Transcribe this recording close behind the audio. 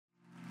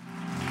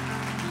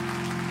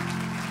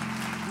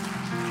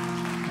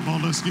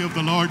on, let's give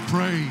the Lord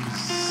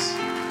praise.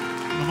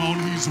 Come on,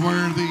 He's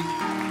worthy.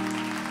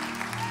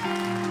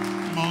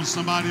 Come on,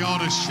 somebody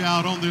ought to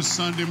shout on this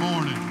Sunday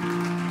morning.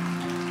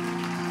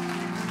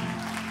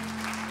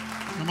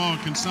 Come on,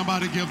 can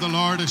somebody give the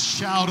Lord a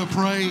shout of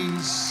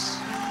praise?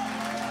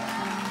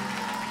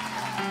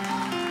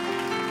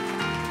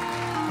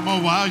 Come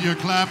on, while you're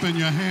clapping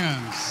your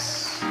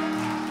hands.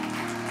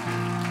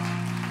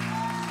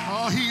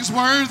 Oh, He's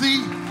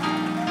worthy.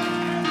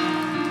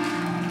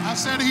 I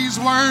said He's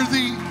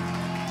worthy.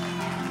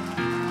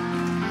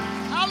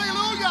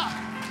 Hallelujah.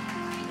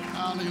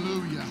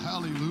 Hallelujah.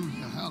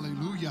 Hallelujah.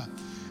 Hallelujah.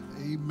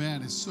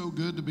 Amen. It's so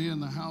good to be in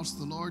the house of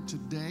the Lord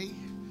today.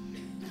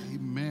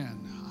 Amen.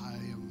 I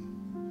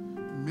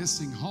am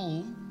missing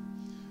home,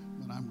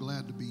 but I'm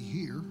glad to be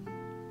here.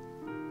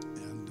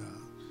 And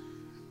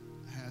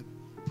had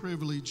the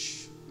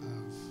privilege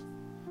of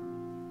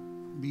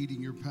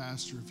meeting your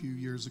pastor a few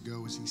years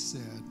ago, as he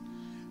said,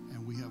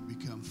 and we have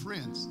become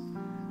friends.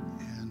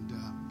 And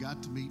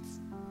got to meet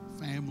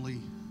family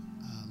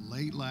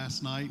late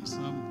last night,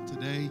 some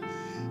today,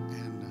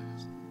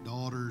 and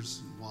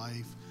daughters and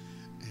wife.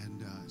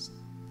 And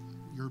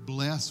you're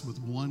blessed with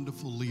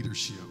wonderful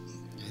leadership.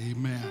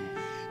 Amen.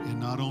 And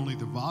not only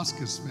the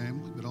Vasquez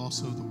family, but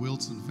also the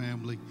Wilson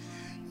family.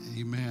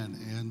 Amen.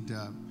 And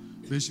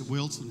Bishop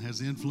Wilson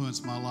has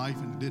influenced my life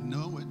and didn't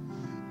know it.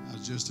 I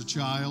was just a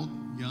child,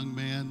 young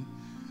man,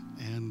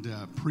 and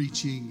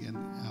preaching and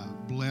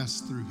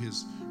blessed through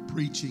his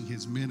preaching,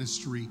 his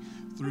ministry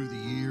through the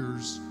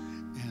years.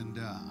 And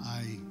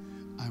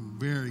I'm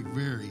very,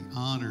 very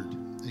honored,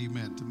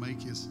 amen, to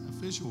make his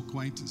official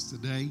acquaintance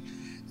today.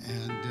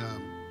 And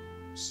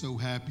so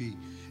happy,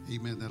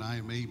 amen, that I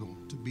am able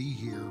to be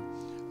here.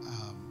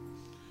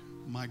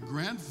 My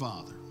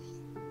grandfather,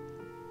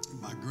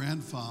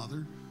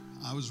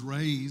 I was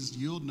raised,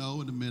 you'll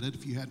know in a minute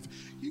if you had,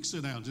 you can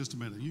sit down just a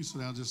minute. You sit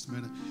down just a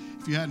minute.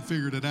 If you hadn't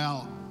figured it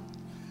out,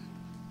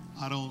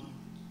 I don't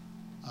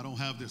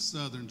have this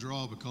southern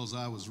drawl because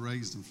I was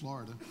raised in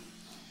Florida.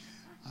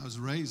 I was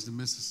raised in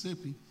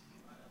Mississippi.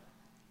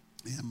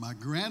 And my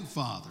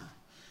grandfather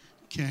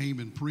came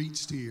and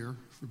preached here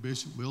for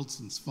Bishop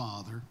Wilson's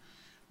father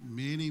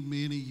many,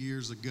 many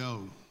years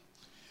ago.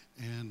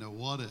 And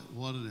what a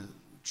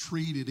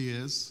treat it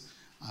is.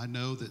 I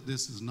know that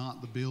this is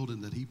not the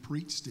building that he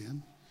preached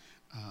in.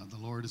 The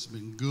Lord has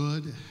been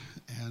good.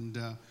 And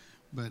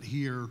but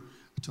here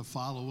to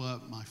follow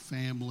up, my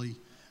family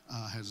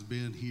has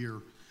been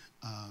here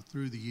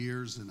through the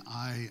years, and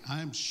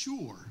I'm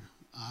sure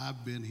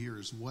I've been here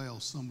as well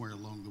somewhere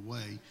along the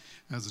way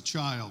as a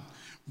child.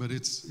 But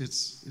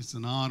it's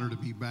an honor to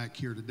be back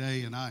here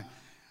today. And I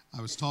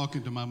was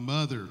talking to my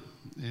mother,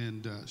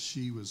 and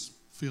she was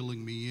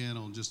filling me in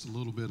on just a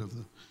little bit of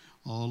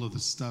all of the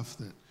stuff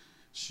that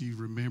she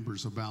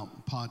remembers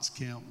about Potts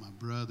Camp, my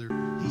brother.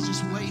 He's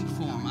just waiting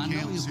for him. I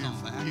know he'll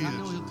come back. Kids, I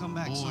know he'll come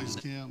back boys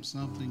someday. Camp,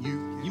 something.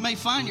 You may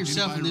find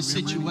yourself in this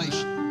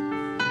situation.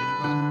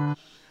 Anybody?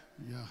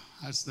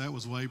 Yeah, that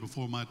was way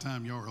before my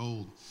time. You're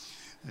old.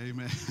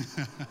 Amen.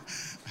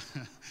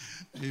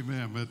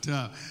 Amen.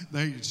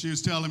 But she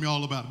was telling me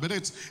all about it. But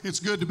it's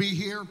good to be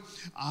here.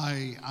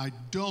 I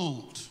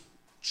don't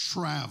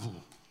travel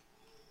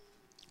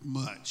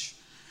much.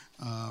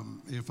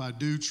 If I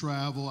do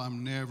travel, I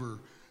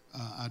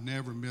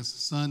never miss a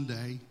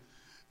Sunday.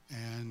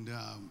 And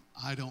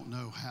I don't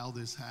know how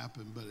this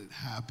happened, but it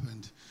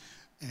happened.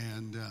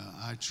 And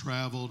I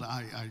traveled.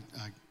 I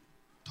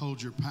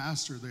told your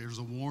pastor there's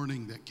a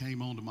warning that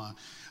came onto my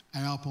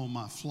app on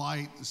my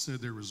flight that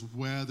said there was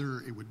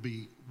weather. It would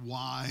be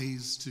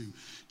wise to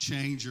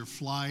change your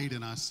flight.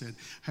 And I said,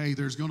 hey,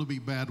 there's going to be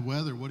bad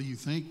weather. What do you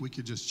think? We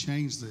could just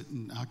change it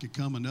and I could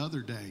come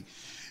another day.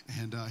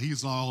 And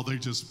he's all,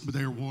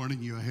 they're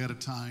warning you ahead of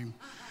time.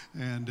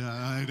 And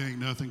it ain't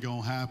nothing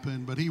going to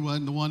happen. But he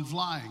wasn't the one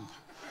flying.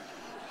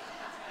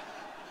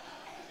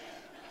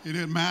 It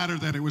didn't matter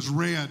that it was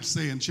red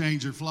saying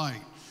change your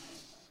flight.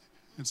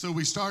 And so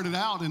we started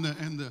out, and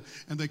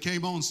they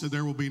came on and said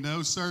there will be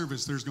no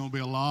service. There's going to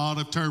be a lot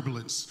of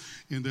turbulence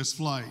in this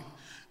flight.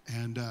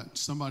 And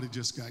somebody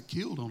just got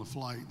killed on a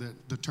flight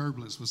that the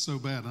turbulence was so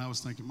bad. And I was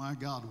thinking, my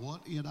God,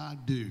 what did I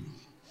do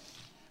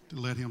to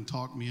let him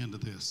talk me into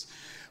this?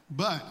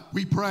 But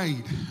we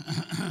prayed,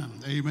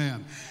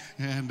 amen,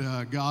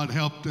 and God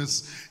helped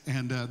us,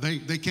 and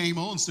they came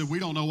on and said, we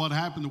don't know what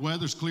happened, the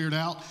weather's cleared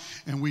out,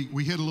 and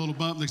we hit a little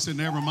bump, they said,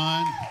 never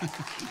mind.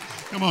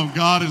 Come on,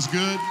 God is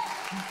good.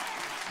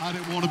 I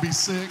didn't want to be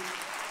sick,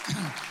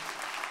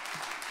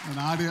 and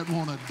I didn't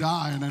want to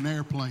die in an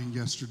airplane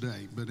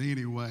yesterday, but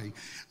anyway,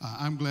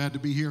 I'm glad to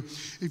be here.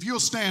 If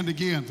you'll stand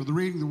again for the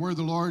reading of the word of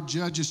the Lord,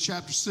 Judges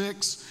chapter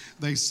 6,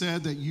 they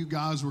said that you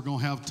guys were going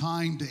to have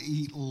time to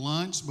eat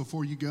lunch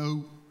before you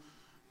go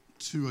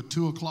to a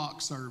 2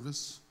 o'clock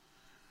service,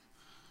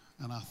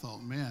 and I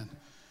thought, man,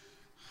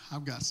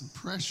 I've got some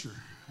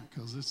pressure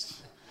because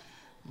it's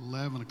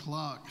 11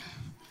 o'clock.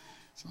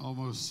 It's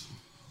almost,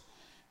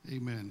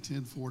 amen,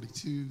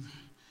 10:42,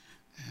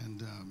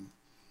 and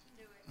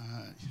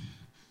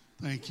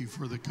thank you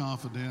for the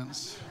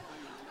confidence.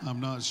 I'm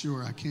not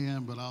sure I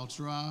can, but I'll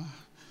try.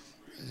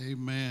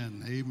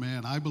 Amen.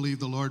 Amen. I believe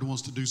the Lord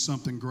wants to do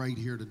something great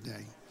here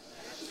today.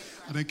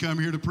 I didn't come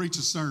here to preach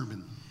a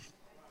sermon.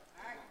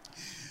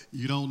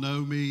 You don't know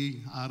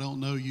me. I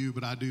don't know you,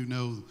 but I do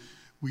know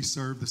we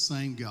serve the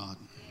same God.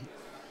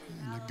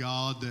 And the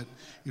God that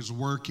is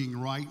working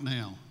right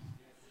now.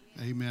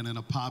 Amen. In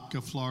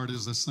Apopka, Florida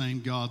is the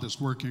same God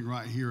that's working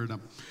right here in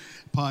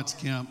Potts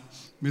Camp,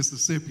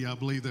 Mississippi. I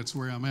believe that's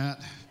where I'm at.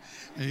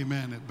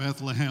 Amen. At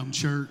Bethlehem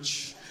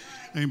Church.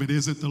 Amen.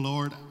 Is it the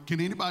Lord? Can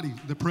anybody,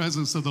 the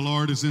presence of the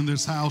Lord is in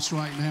this house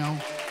right now.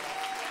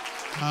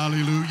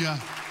 Hallelujah.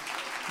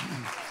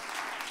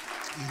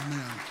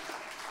 Amen.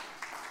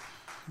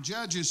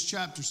 Judges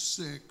chapter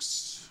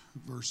 6,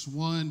 verse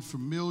 1,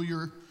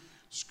 familiar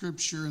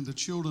scripture. And the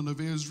children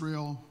of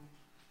Israel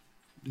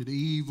did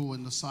evil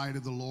in the sight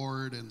of the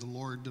Lord, and the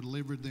Lord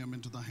delivered them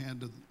into the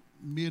hand of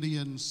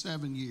Midian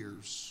 7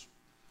 years.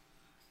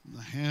 And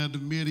the hand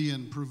of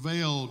Midian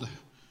prevailed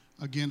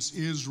against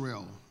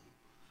Israel.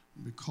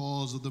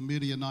 Because of the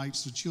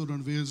Midianites, the children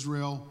of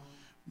Israel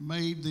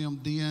made them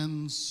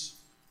dens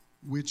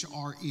which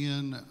are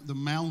in the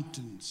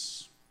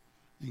mountains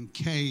and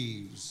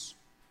caves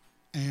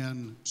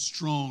and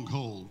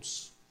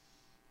strongholds.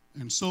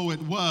 And so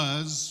it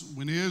was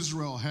when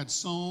Israel had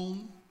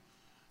sown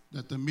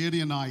that the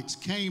Midianites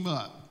came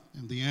up,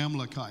 and the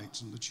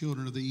Amalekites and the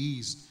children of the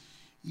east,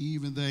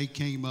 even they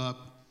came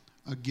up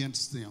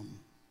against them.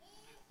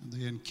 And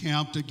they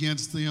encamped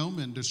against them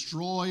and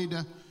destroyed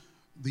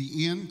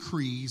the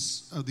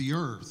increase of the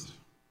earth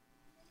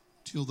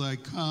till they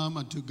come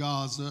unto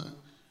Gaza,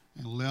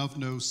 and left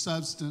no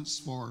substance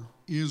for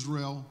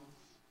Israel,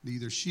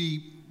 neither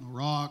sheep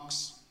nor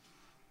ox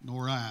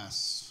nor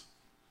ass.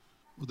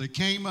 Well, they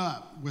came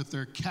up with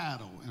their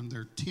cattle and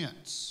their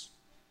tents,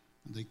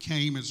 and they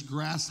came as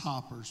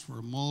grasshoppers for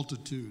a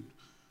multitude,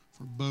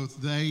 for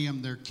both they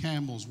and their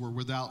camels were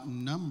without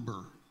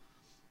number,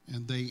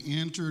 and they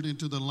entered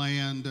into the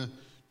land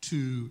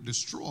to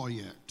destroy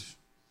it.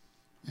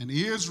 And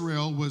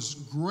Israel was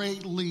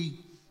greatly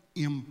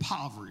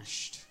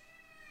impoverished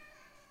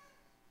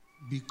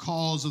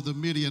because of the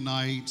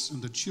Midianites,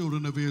 and the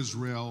children of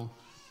Israel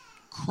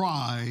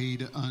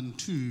cried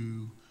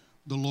unto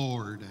the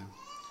Lord.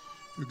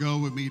 If you go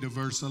with me to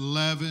verse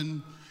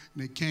 11,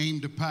 and it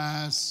came to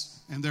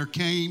pass, and there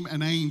came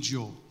an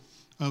angel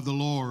of the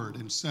Lord,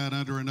 and sat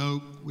under an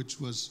oak which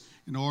was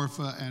in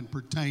Orpha, and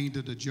pertained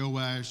to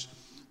Joash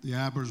the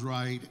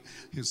Abiezrite.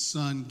 His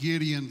son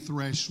Gideon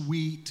threshed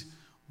wheat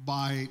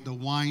by the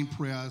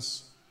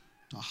winepress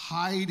to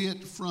hide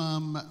it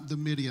from the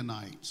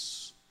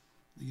Midianites.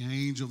 The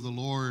angel of the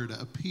Lord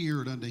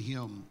appeared unto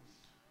him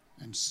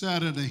and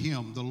said unto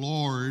him, the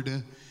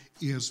Lord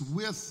is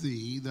with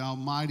thee, thou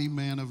mighty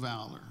man of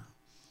valor.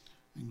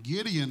 And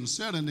Gideon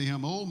said unto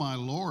him, O my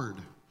Lord,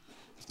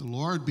 if the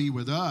Lord be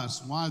with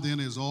us, why then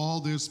is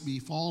all this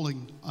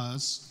befalling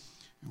us?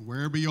 And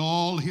where be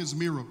all his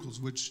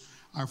miracles which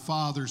our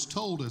fathers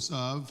told us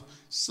of,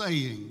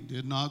 saying,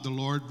 did not the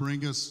Lord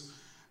bring us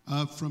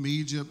up from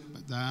Egypt?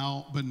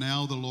 But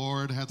now the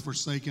Lord hath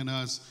forsaken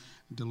us,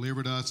 and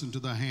delivered us into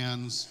the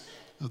hands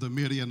of the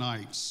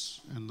Midianites.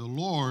 And the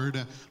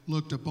Lord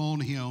looked upon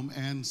him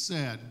and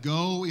said,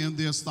 go in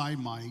this thy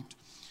might,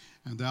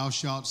 and thou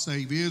shalt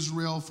save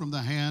Israel from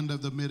the hand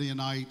of the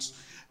Midianites.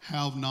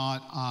 Have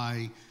not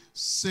I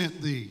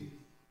sent thee?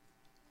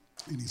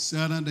 And he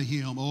said unto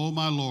him, O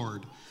my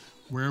Lord,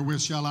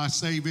 wherewith shall I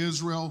save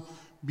Israel?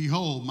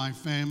 Behold, my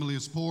family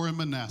is poor in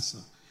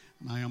Manasseh,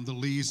 and I am the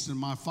least in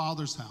my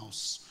father's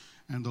house.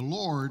 And the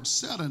Lord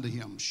said unto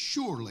him,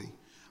 surely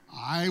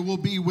I will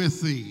be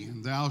with thee,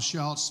 and thou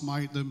shalt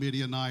smite the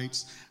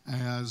Midianites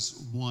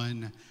as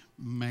one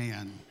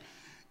man.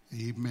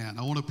 Amen.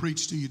 I want to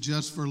preach to you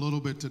just for a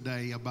little bit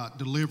today about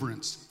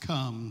deliverance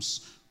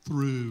comes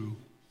through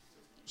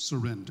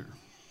surrender.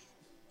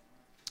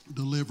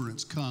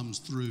 Deliverance comes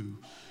through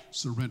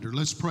surrender.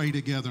 Let's pray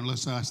together, and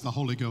let's ask the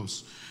Holy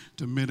Ghost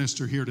to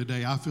minister here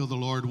today. I feel the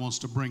Lord wants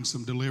to bring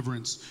some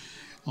deliverance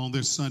on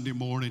this Sunday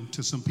morning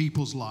to some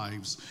people's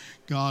lives.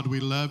 God, we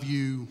love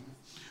you.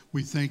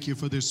 We thank you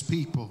for this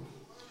people,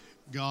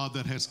 God,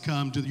 that has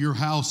come to your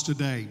house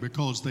today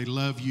because they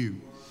love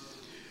you.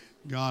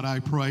 God,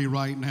 I pray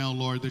right now,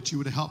 Lord, that you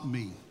would help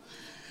me.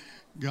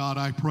 God,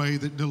 I pray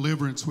that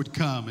deliverance would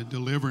come, and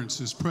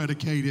deliverance is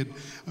predicated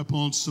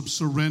upon some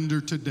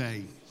surrender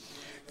today.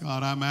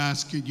 God, I'm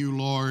asking you,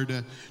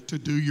 Lord, to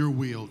do your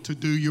will, to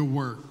do your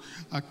work,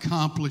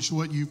 accomplish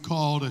what you've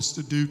called us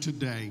to do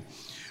today.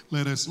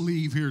 Let us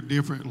leave here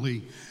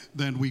differently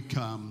than we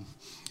come.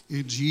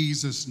 In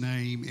Jesus'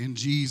 name, in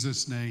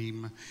Jesus'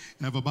 name.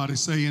 Everybody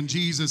say, in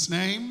Jesus'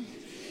 name.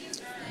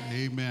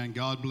 Amen.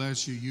 God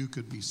bless you. You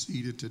could be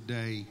seated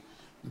today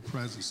in the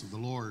presence of the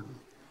Lord.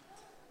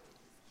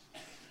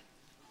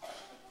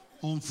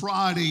 On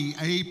Friday,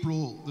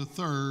 April the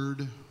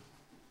 3rd,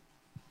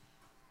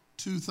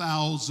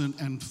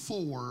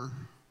 2004,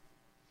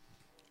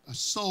 a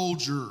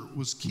soldier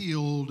was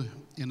killed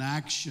in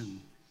action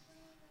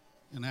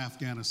in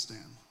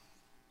Afghanistan.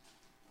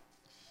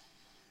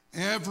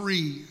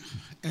 Every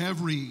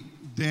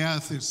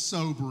death is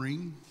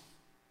sobering,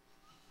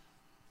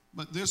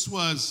 but this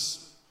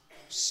was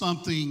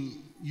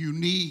something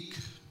unique.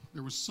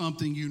 There was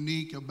something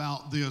unique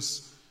about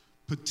this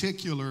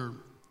particular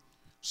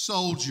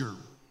soldier.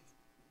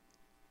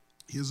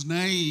 His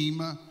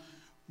name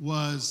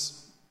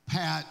was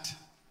Pat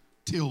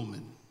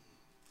Tillman.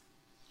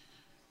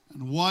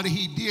 And what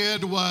he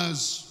did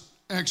was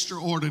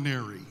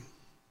extraordinary.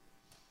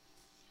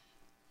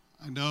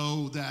 I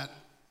know that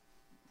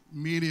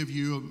many of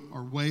you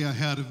are way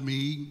ahead of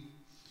me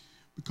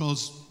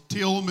because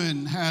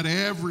Tillman had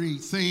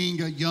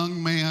everything a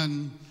young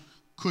man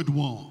could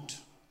want.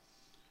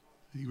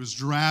 He was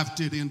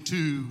drafted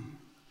into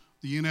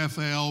the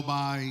NFL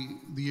by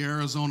the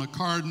Arizona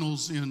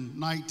Cardinals in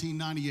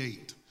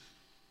 1998.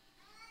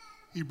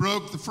 He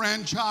broke the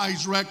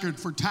franchise record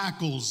for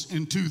tackles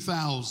in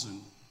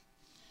 2000.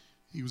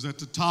 He was at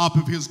the top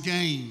of his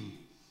game.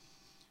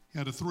 He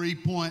had a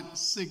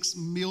 $3.6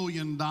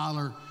 million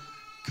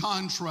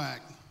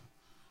contract,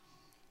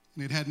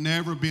 and it had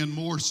never been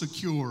more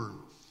secure.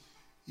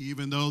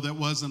 Even though that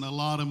wasn't a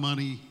lot of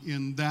money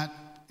in that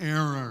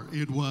era,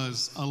 it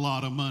was a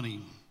lot of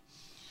money.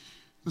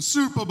 The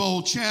Super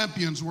Bowl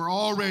champions were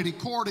already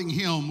courting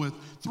him with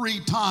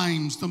 3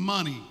 times the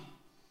money.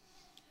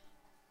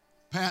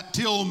 Pat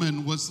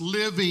Tillman was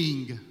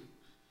living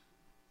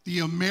the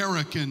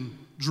American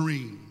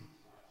dream.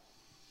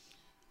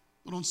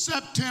 But on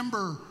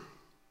September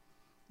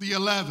the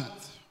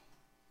 11th,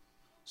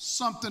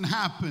 something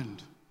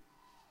happened.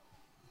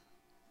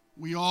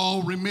 We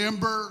all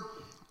remember,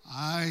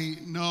 I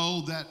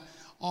know that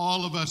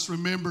all of us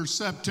remember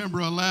September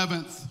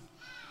 11th,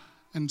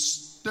 and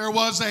there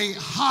was a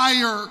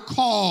higher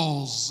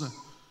cause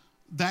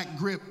that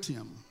gripped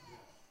him.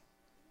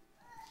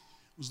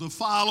 It was the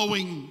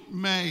following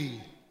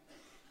May.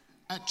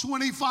 At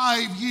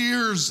 25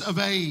 years of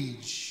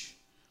age,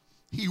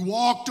 he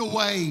walked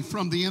away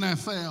from the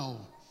NFL,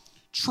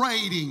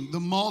 trading the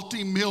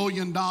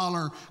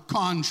multi-million-dollar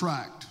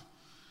contract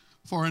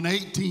for an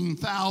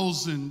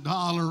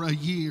 $18,000 a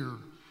year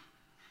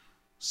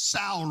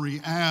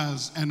salary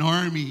as an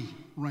Army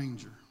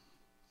Ranger.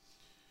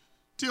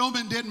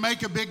 Tillman didn't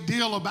make a big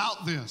deal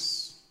about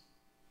this.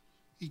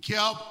 He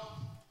kept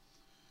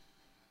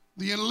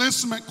the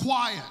enlistment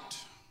quiet.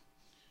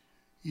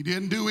 He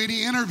didn't do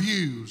any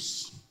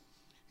interviews.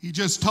 He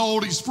just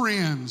told his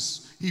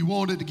friends he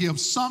wanted to give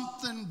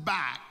something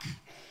back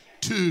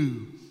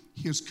to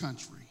his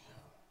country.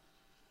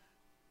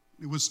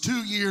 It was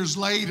 2 years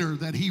later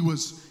that he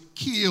was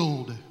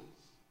killed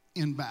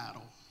in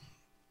battle.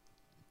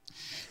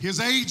 His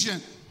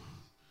agent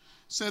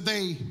said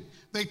they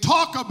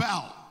talk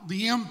about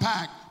the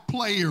impact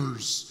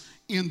players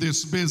in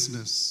this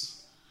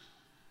business.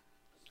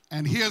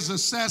 And his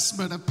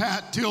assessment of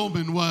Pat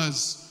Tillman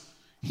was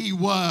he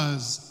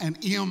was an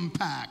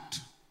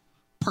impact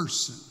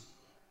person.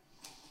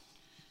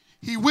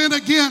 He went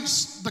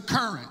against the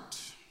current.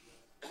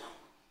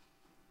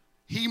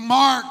 He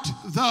marked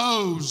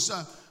those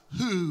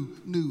who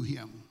knew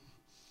him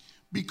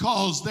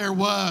because there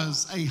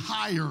was a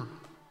higher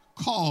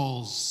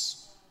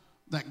cause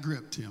that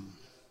gripped him.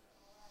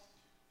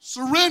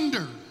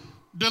 Surrender,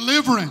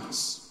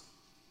 deliverance.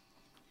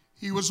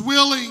 He was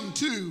willing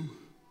to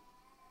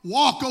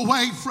walk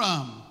away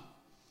from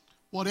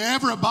what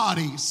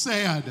everybody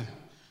said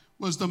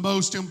was the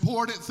most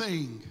important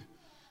thing.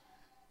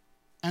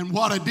 And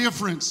what a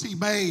difference he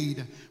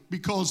made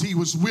because he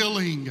was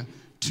willing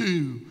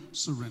to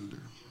surrender.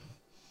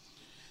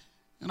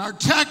 In our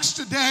text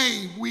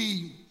today,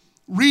 we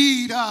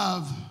read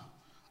of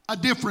a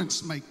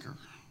difference maker.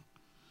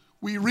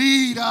 We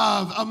read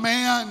of a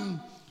man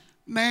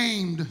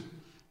named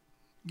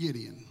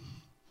Gideon.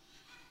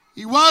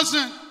 He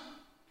wasn't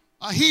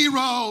a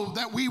hero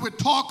that we would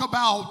talk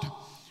about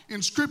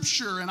in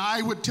Scripture, and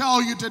I would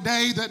tell you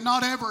today that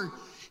not every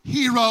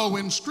hero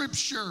in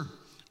Scripture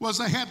was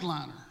a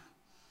headliner.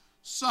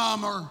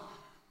 Some are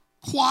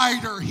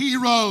quieter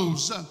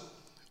heroes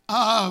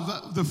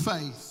of the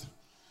faith.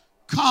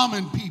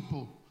 Common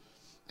people.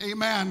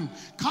 Amen.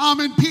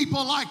 Common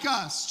people like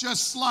us,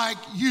 just like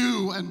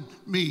you and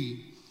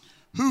me,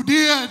 who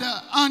did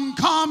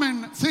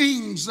uncommon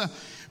things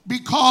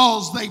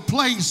because they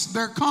placed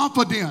their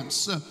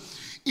confidence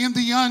in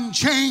the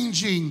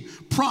unchanging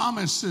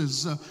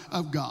promises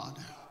of God.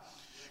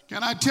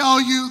 Can I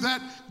tell you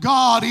that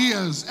God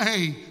is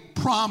a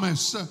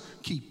promise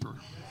keeper?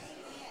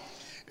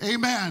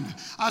 Amen.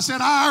 I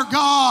said our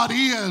God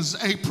is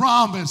a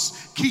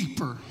promise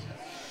keeper.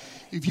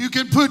 If you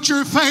can put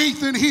your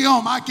faith in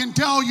Him, I can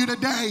tell you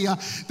today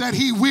that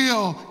He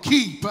will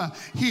keep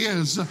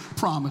His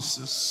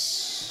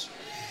promises.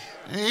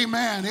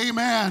 Amen,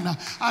 amen.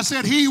 I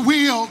said He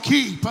will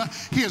keep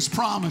His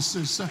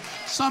promises.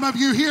 Some of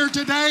you here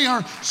today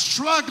are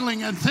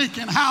struggling and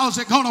thinking, how's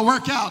it going to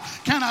work out?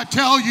 Can I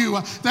tell you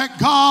that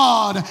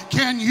God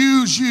can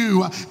use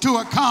you to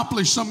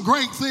accomplish some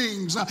great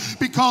things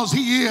because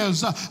He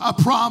is a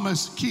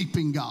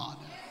promise-keeping God.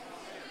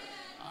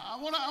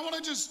 I want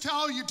to just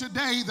tell you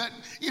today that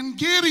in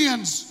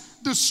Gideon's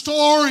the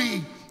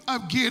story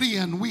of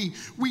Gideon, we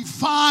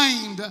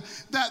find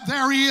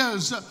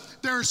that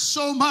there's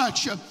so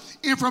much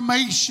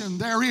information.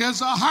 There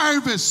is a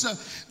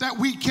harvest that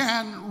we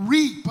can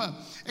reap,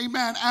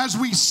 amen, as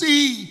we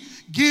see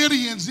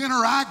Gideon's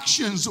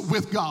interactions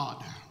with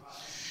God.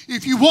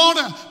 If you want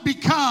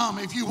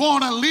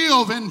to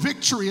live in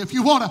victory, if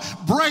you want to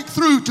break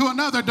through to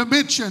another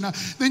dimension,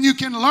 then you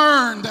can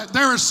learn that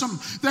there is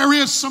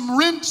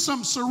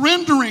some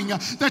surrendering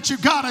that you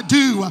got to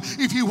do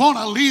if you want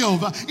to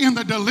live in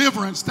the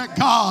deliverance that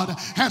God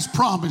has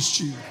promised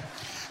you.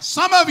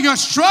 Some of you are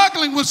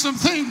struggling with some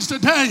things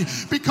today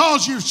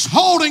because you're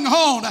holding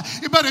on.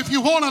 But if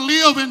you want to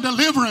live in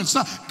deliverance,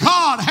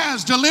 God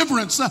has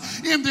deliverance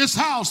in this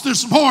house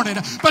this morning.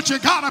 But you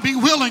got to be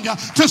willing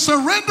to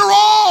surrender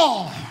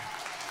all.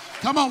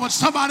 Come on, would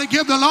somebody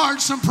give the Lord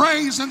some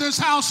praise in this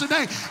house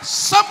today?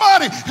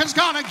 Somebody has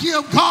got to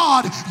give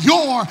God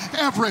your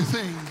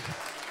everything.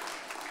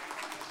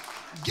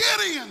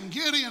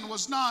 Gideon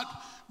was not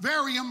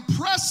very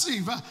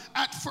impressive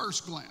at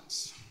first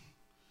glance.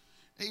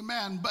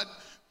 Amen. But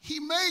he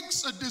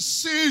makes a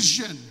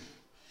decision.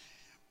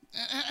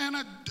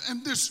 And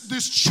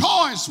this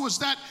choice was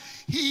that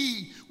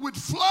he would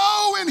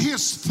flow in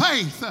his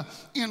faith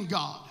in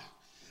God.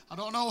 I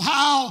don't know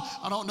how,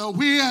 I don't know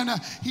when.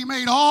 He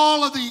made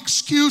all of the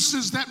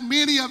excuses that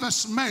many of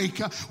us make.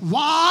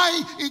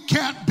 Why it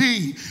can't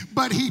be.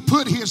 But he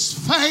put his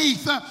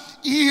faith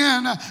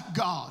in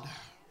God.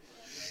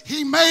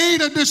 He made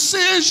a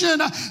decision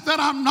that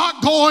I'm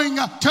not going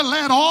to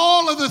let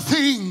all of the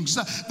things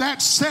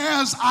that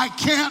says I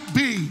can't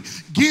be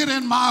get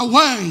in my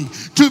way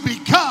to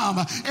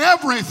become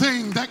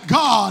everything that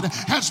God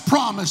has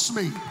promised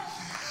me.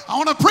 I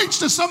want to preach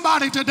to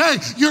somebody today.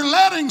 You're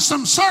letting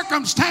some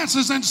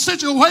circumstances and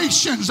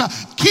situations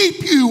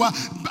keep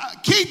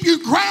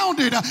you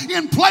grounded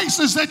in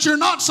places that you're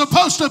not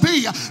supposed to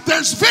be.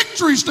 There's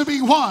victories to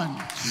be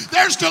won.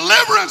 There's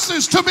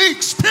deliverances to be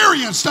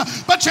experienced,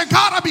 but you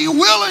got to be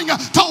willing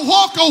to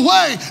walk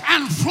away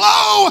and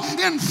flow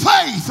in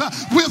faith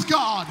with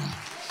God.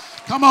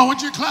 Come on,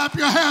 would you clap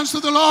your hands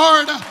to the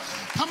Lord?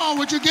 Come on,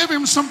 would you give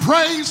him some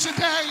praise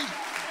today?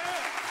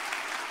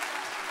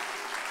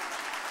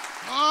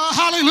 Oh,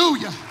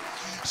 hallelujah.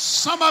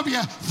 Some of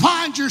you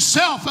find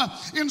yourself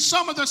in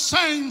some of the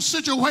same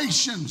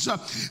situations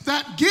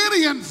that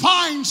Gideon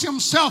finds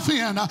himself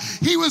in.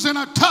 He was in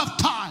a tough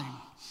time,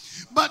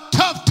 but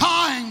tough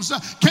times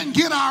can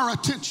get our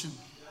attention.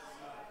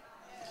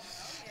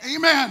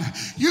 Amen.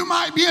 You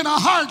might be in a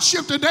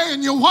hardship today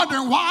and you're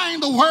wondering, why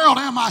in the world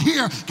am I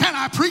here? Can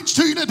I preach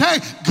to you today?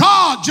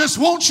 God just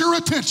wants your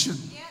attention.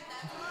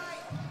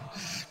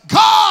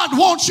 God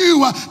wants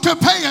you to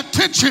pay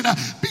attention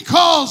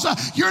because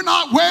you're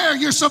not where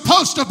you're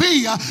supposed to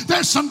be.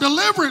 There's some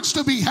deliverance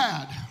to be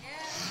had.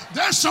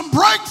 There's some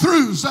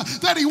breakthroughs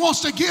that he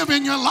wants to give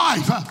in your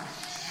life.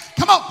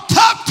 Come on,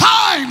 tough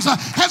times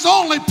has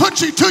only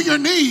put you to your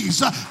knees.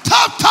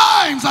 Tough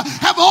times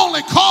have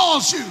only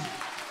caused you.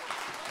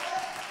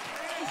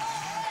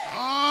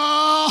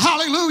 Oh,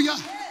 hallelujah.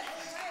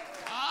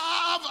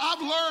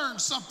 I've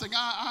learned something.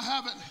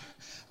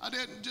 I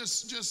didn't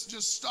just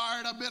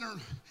start. I've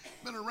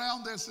been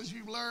around this, as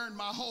you've learned,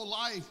 my whole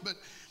life. But,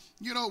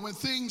 you know, when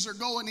things are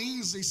going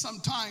easy,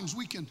 sometimes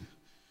we can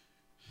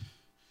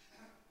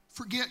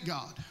forget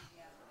God.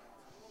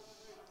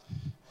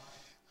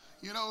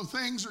 You know,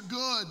 things are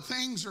good.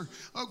 Things are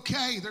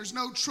okay. There's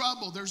no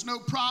trouble. There's no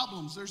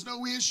problems. There's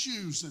no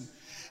issues.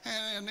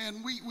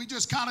 And we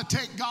just kind of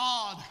take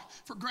God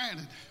for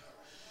granted.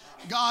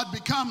 God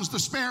becomes the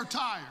spare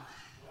tire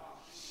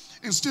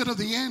instead of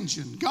the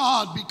engine.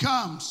 God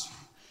becomes,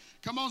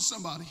 come on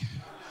somebody.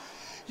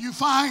 You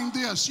find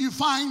this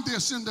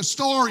in the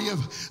story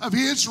of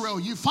Israel.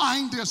 You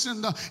find this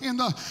in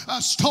the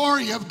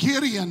story of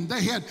Gideon.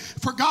 They had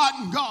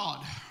forgotten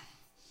God.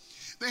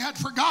 They had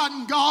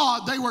forgotten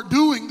God. They were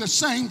doing the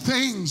same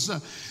things.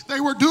 They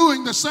were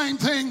doing the same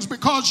things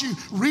because you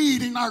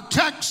read in our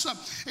text,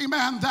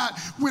 amen, that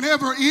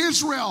whenever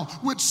Israel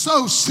would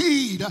sow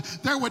seed,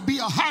 there would be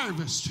a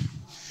harvest.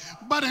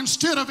 But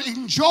instead of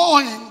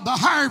enjoying the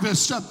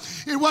harvest,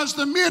 it was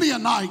the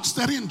Midianites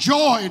that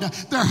enjoyed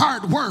their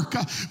hard work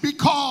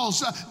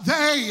because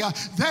they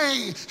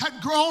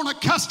had grown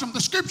accustomed.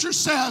 The scripture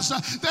says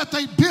that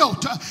they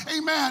built,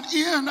 amen,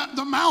 in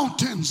the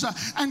mountains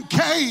and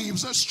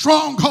caves,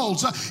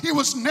 strongholds. It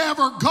was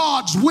never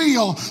God's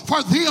will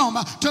for them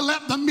to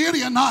let the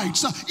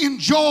Midianites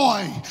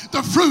enjoy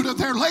the fruit of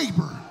their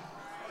labor.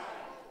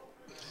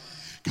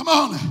 Come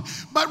on.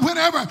 But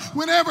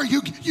whenever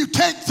you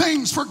take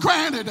things for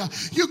granted,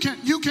 you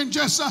can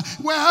just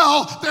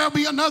there'll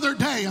be another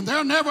day and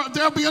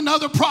there'll be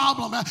another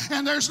problem,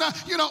 and there's not,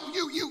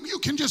 you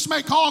can just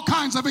make all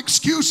kinds of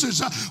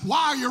excuses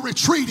why you're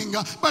retreating.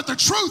 But the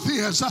truth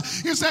is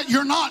that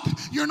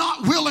you're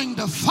not willing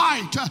to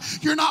fight.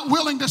 You're not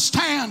willing to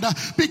stand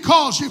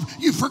because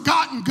you've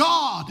forgotten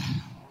God.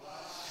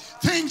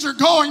 Things are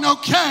going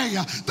okay.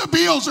 The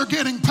bills are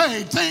getting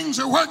paid. Things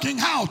are working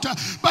out.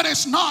 But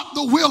it's not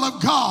the will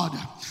of God.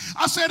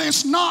 I said,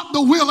 it's not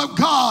the will of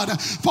God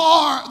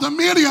for the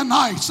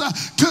Midianites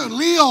to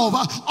live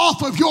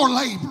off of your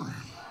labor.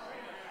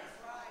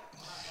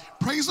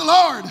 Praise the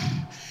Lord.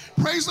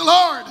 Praise the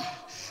Lord.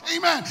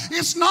 Amen.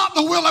 It's not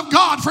the will of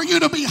God for you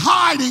to be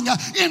hiding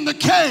in the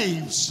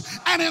caves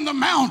and in the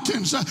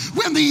mountains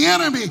when the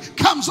enemy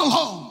comes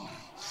along.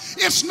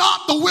 It's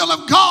not the will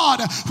of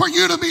God for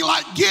you to be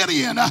like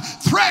Gideon,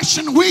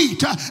 threshing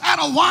wheat at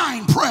a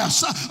wine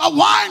press. A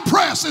wine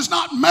press is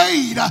not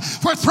made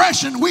for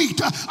threshing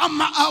wheat.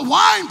 A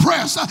wine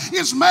press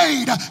is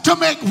made to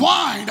make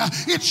wine.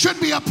 It should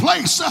be a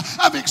place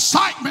of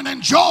excitement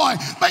and joy,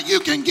 but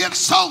you can get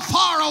so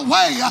far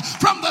away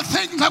from the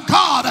things of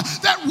God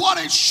that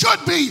what it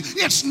should be,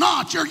 it's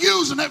not. You're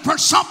using it for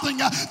something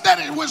that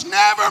it was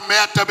never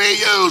meant to be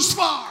used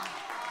for.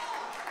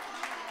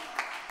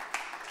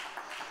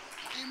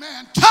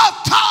 Amen.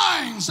 Tough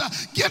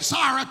times gets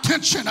our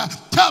attention.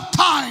 Tough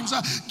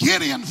times,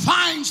 Gideon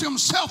finds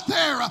himself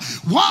there.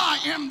 Why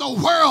in the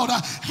world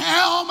am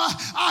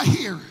I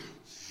here?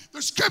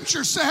 The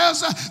scripture says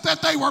that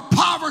they were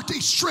poverty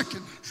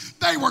stricken.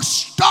 They were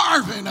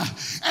starving.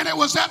 And it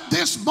was at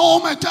this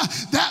moment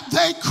that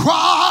they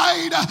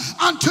cried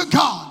unto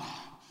God.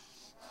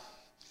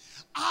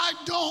 I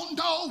don't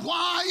know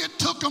why it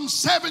took them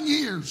 7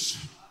 years.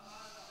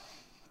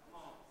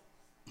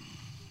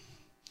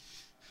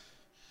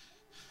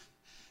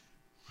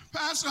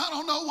 Pastor, I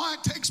don't know why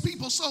it takes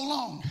people so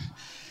long.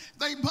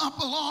 They bump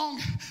along,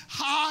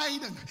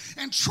 hide,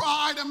 and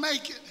try to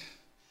make it.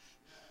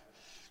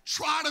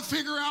 Try to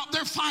figure out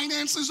their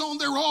finances on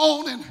their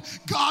own, and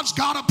God's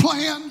got a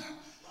plan.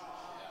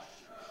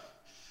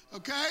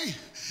 Okay?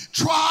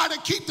 Try to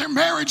keep their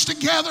marriage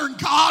together, and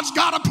God's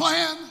got a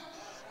plan.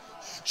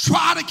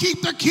 Try to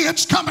keep their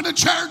kids coming to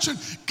church, and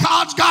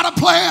God's got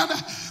a plan.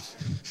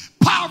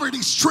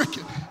 Poverty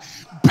stricken,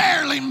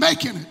 barely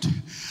making it.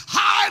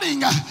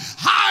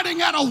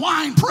 Hiding at a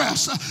wine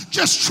press,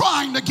 just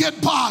trying to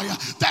get by.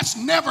 That's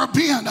never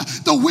been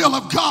the will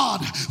of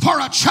God for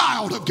a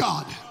child of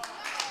God.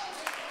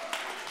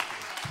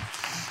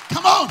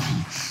 Come on.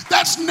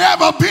 That's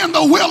never been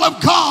the will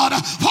of God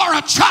for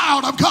a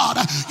child of God.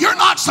 You're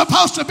not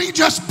supposed to be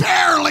just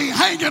barely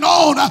hanging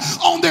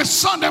on this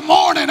Sunday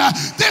morning.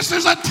 This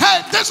is a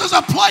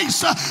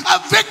place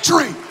of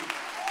victory.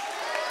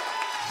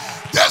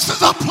 This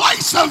is a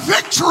place of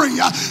victory.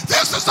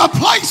 This is a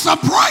place of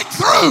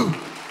breakthrough.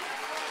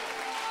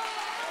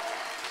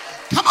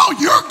 Come on,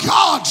 you're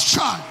God's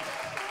child.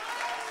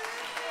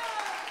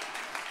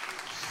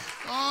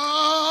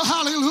 Oh,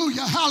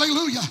 hallelujah,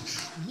 hallelujah.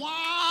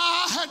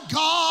 Why had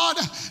God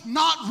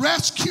not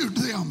rescued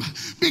them?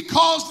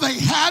 Because they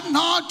had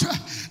not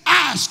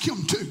asked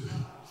him to.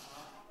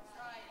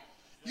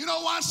 You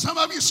know why some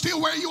of you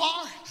still where you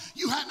are?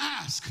 You hadn't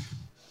asked.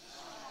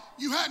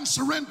 You hadn't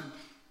surrendered.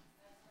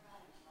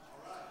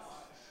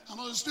 I'm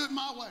going to just do it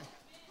my way.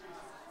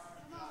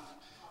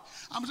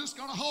 I'm just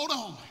going to hold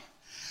on.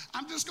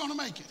 I'm just going to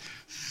make it.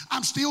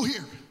 I'm still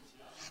here.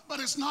 But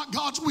it's not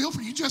God's will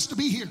for you just to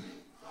be here.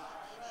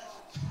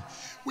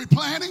 We're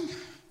planting,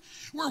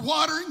 we're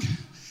watering,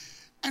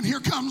 and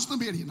here comes the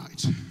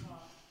Midianites.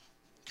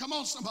 Come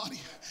on, somebody.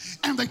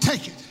 And they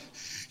take it.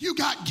 You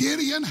got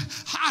Gideon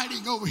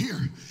hiding over here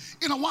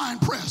in a wine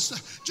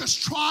press,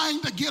 just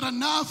trying to get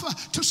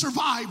enough to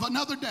survive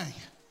another day.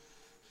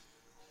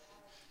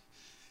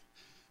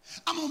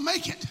 I'm going to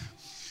make it.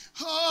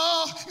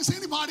 Oh, is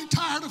anybody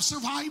tired of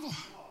survival?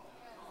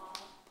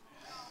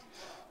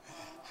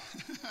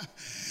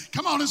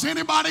 Come on, is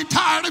anybody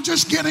tired of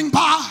just getting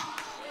by?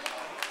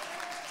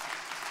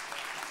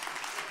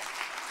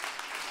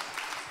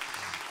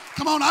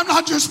 Come on, I'm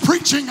not just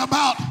preaching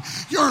about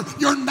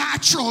your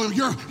natural,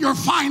 your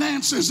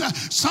finances.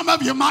 Some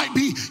of you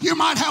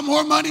might have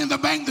more money in the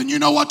bank than you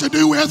know what to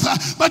do with,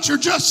 but you're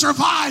just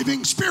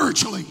surviving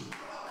spiritually.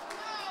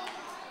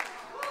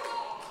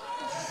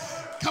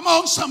 Come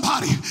on,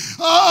 somebody.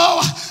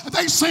 Oh,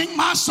 they sing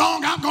my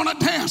song, I'm going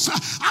to dance.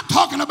 I'm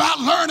talking about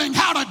learning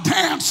how to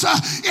dance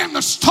in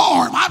the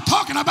storm. I'm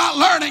talking about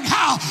learning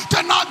how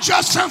to not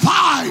just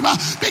survive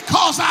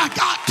because I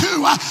got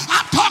to.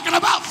 I'm talking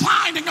about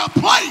finding a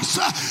place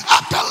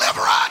of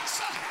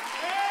deliverance.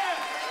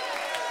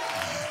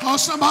 Oh,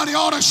 somebody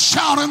ought to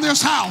shout in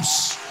this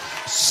house.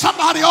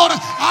 Somebody ought to,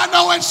 I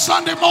know it's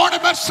Sunday morning,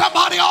 but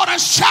somebody ought to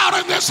shout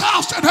in this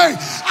house today.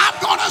 I'm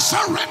going to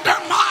surrender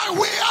my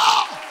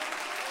will.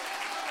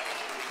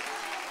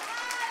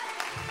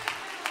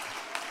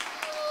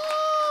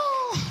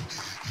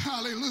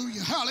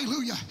 Hallelujah,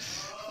 hallelujah.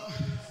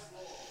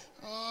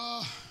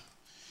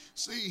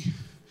 See,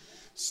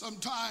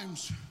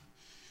 sometimes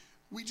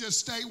we just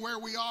stay where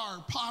we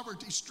are,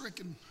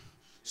 poverty-stricken,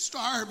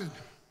 starving,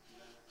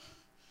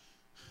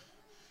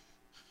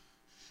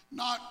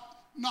 not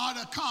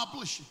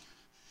accomplishing.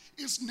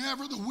 It's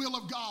never the will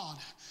of God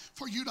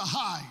for you to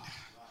hide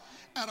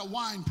at a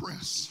wine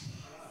press.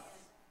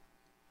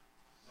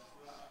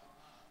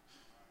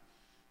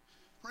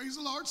 Praise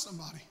the Lord,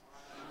 somebody.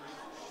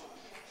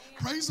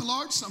 Praise the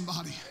Lord,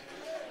 somebody.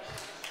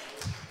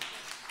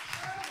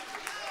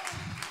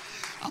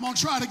 I'm going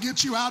to try to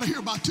get you out of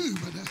here by 2,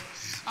 but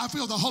I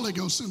feel the Holy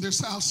Ghost in this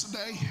house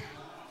today.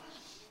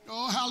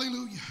 Oh,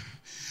 hallelujah.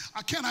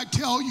 Can I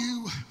tell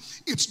you,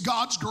 it's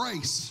God's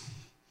grace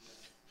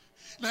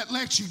that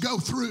lets you go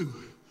through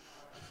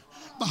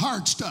the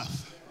hard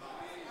stuff.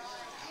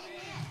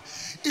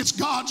 It's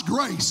God's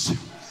grace.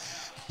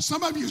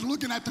 Some of you are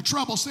looking at the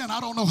trouble saying,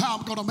 I don't know how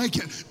I'm going to make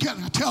it.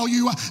 Can I tell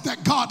you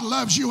that God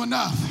loves you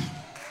enough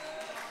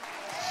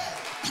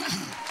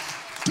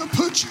to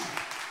put you?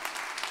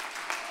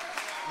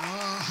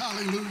 Oh,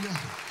 hallelujah.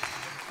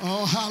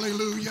 Oh,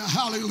 hallelujah,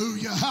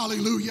 hallelujah,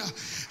 hallelujah,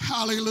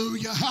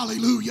 hallelujah,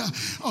 hallelujah.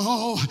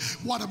 Oh,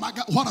 what have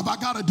I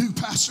got to do,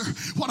 Pastor?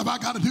 What have I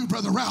got to do,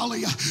 Brother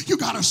Rowley? You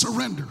got to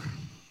surrender.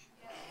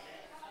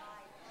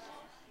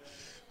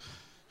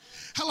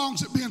 How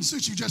long's it been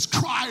since you just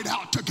cried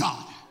out to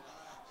God?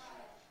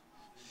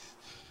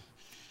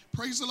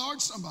 Praise the Lord,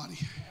 somebody.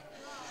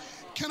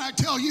 Can I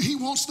tell you, He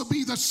wants to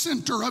be the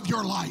center of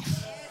your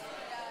life.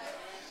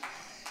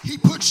 He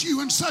puts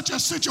you in such a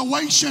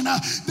situation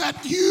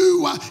that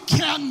you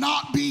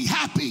cannot be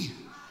happy.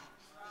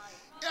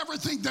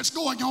 Everything that's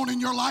going on in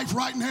your life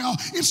right now,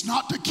 it's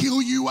not to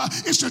kill you,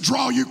 it's to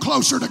draw you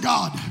closer to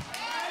God.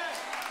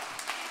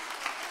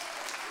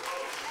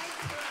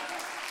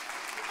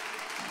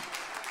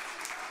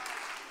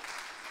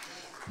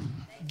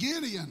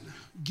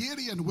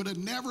 Gideon would have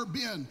never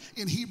been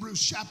in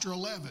Hebrews chapter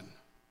 11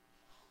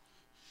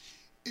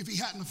 if he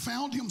hadn't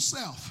found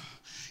himself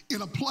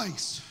in a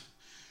place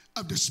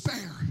of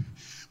despair.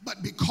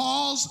 But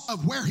because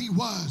of where he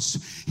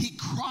was, he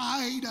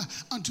cried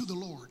unto the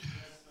Lord.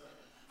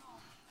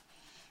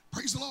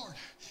 Praise the Lord.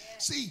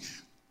 See,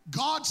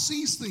 God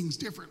sees things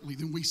differently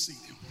than we see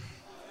them.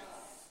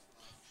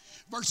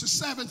 Verses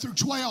 7 through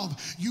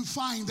 12, you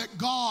find that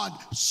God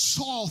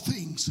saw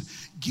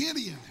things.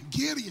 Gideon,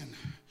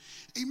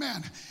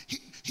 amen.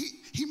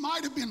 He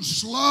might have been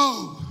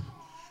slow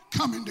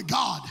coming to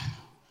God,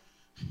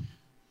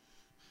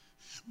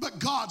 but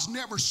God's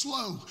never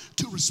slow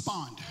to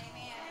respond.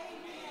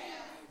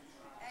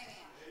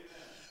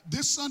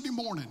 This Sunday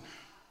morning,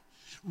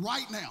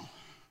 right now,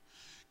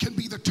 can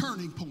be the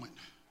turning point.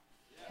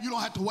 You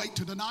don't have to wait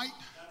till tonight.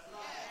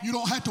 You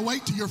don't have to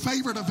wait till your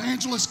favorite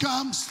evangelist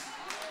comes.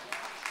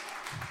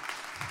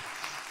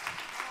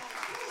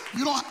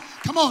 You don't,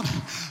 come on.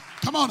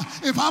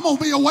 If I'm going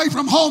to be away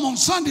from home on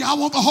Sunday, I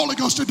want the Holy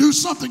Ghost to do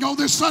something on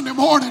this Sunday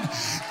morning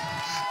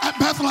at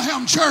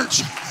Bethlehem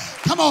Church.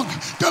 Come on.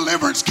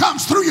 Deliverance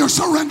comes through your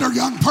surrender,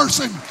 young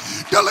person.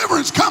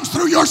 Deliverance comes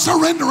through your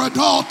surrender,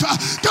 adult.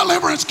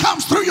 Deliverance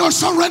comes through your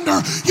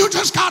surrender. You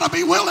just got to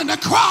be willing to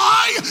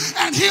cry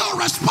and He'll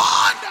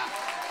respond.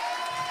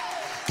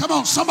 Come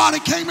on, somebody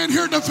came in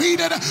here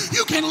defeated.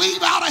 You can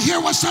leave out of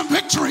here with some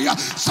victory.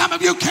 Some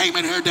of you came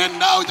in here didn't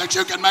know that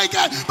you can make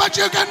it, but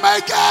you can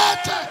make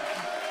it.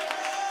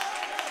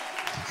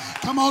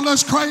 Come on,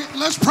 let's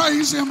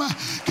praise Him.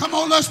 Come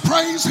on, let's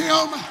praise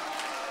Him.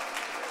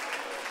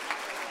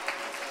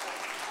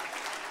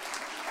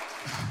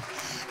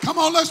 Come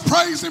on, let's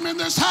praise Him in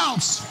this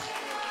house.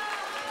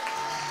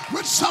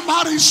 Would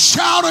somebody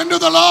shout unto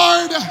the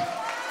Lord?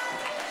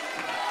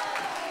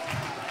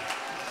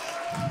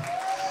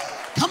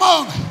 Come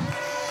on.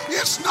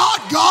 It's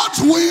not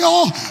God's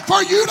will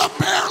for you to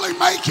barely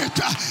make it.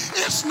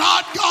 It's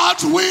not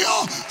God's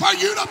will for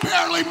you to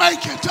barely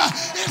make it.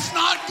 It's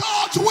not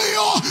God's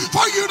will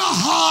for you to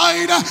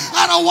hide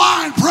at a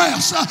wine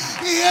press.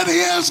 It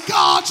is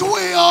God's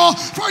will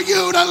for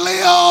you to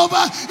live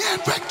in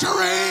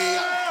victory.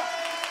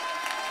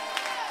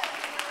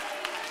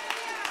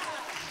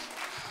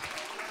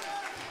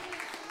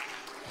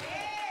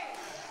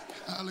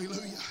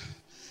 Hallelujah.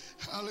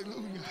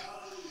 Hallelujah.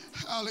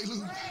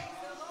 Hallelujah.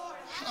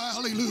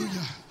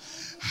 Hallelujah.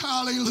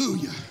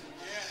 Hallelujah.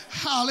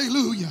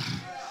 Hallelujah.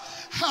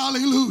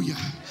 Hallelujah.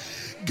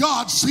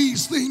 God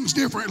sees things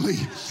differently.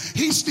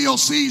 He still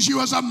sees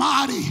you as a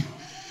mighty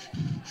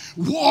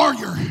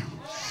warrior.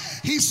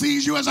 He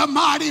sees you as a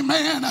mighty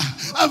man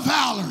of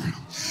valor.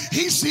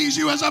 He sees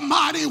you as a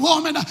mighty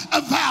woman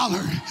of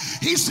valor.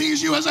 He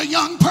sees you as a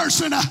young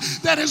person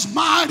that is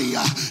mighty.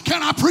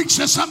 Can I preach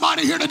to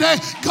somebody here today?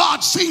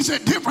 God sees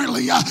it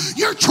differently.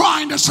 You're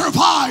trying to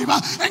survive,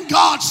 and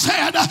God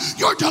said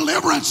your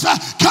deliverance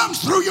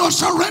comes through your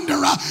surrender.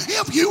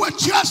 If you would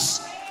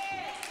just...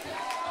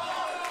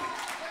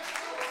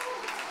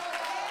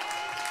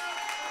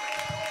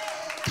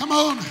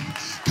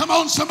 Come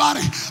on,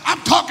 somebody. I'm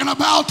talking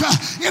about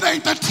it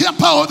ain't the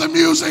tempo of the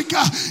music.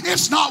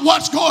 It's not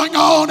what's going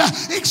on,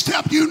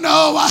 except you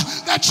know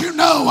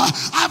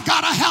I've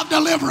got to have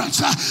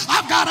deliverance.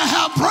 I've got to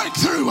have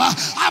breakthrough.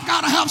 I've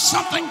got to have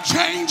something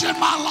change in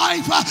my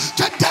life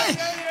today.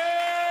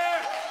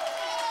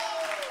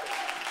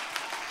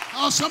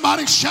 Oh,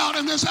 somebody shout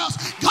in this house.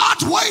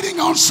 God's waiting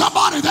on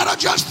somebody that'll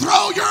just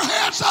throw your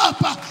hands up.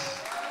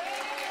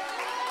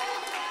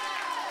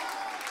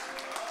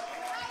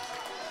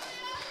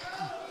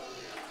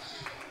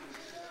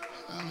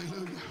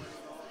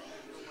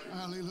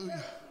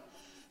 Hallelujah.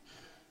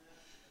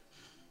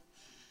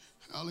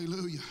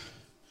 Hallelujah.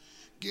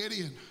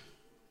 Gideon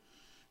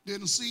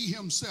didn't see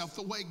himself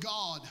the way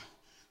God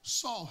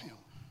saw him.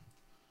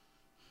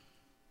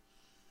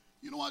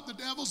 You know what? The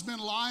devil's been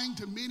lying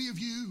to many of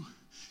you,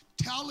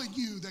 telling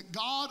you that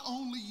God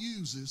only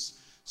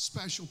uses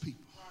special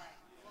people.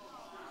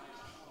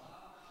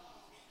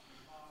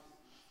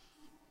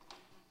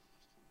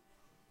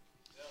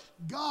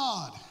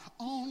 God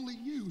only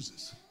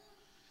uses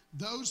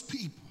those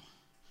people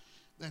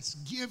that's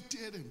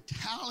gifted and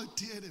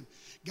talented and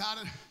got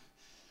it.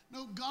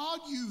 No, God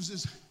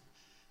uses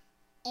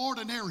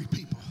ordinary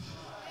people.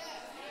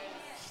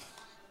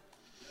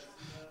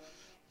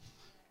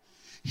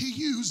 He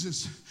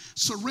uses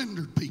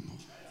surrendered people.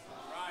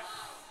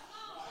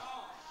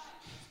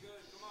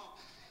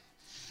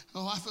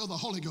 Oh, I feel the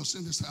Holy Ghost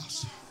in this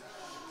house.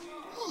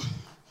 Ooh.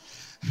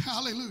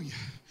 Hallelujah.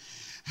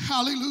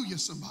 Hallelujah,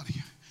 somebody.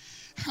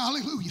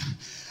 Hallelujah.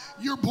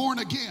 You're born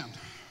again.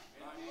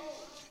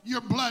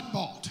 You're blood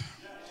bought.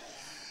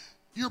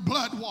 You're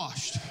blood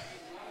washed.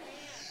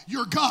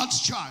 You're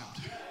God's child.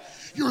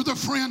 You're the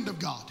friend of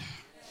God.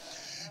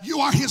 You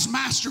are his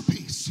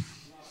masterpiece.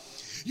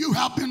 You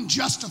have been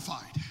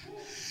justified.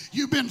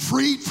 You've been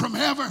freed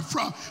forever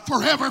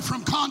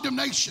from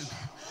condemnation.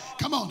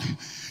 Come on.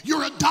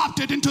 You're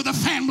adopted into the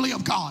family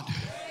of God.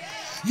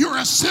 You're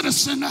a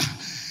citizen.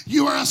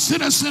 You are a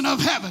citizen of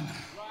heaven.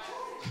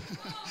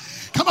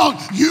 Come on.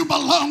 You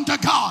belong to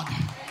God.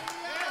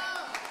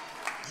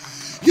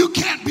 You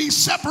can't be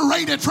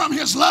separated from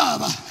his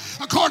love,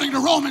 according to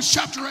Romans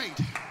chapter 8.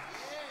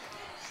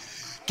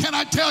 Can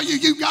I tell you,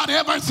 you've got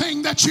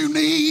everything that you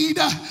need?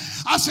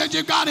 I said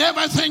you've got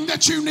everything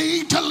that you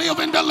need to live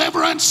in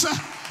deliverance.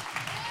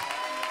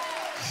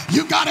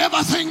 You've got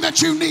everything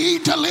that you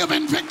need to live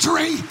in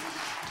victory.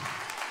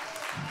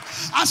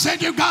 I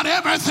said you've got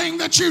everything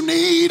that you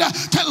need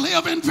to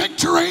live in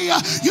victory.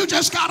 You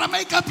just got to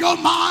make up your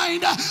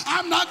mind.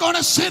 I'm not going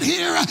to sit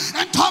here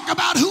and talk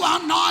about who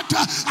I'm not.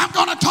 I'm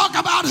going to talk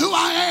about who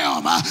I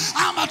am.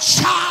 I'm a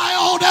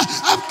child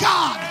of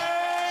God.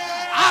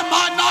 I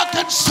might not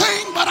can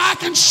sing, but I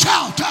can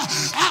shout.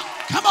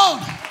 Come on.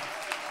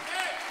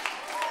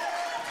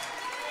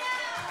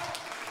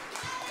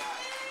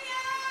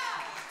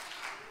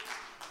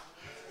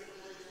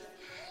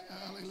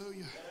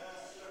 Hallelujah.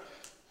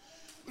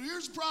 But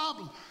here's the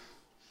problem.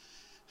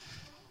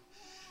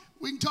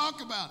 We can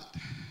talk about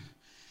it.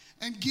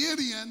 And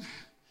Gideon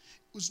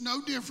was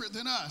no different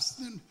than us.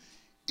 Then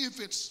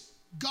if it's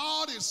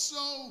God is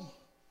so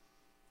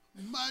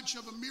much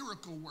of a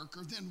miracle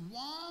worker, then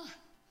why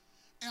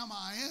am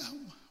I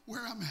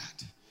where I'm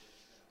at?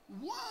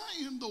 Why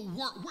in the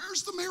world?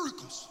 Where's the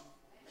miracles?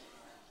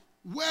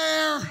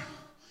 Where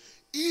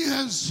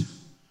is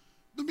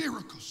the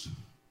miracles?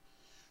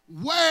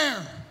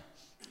 Where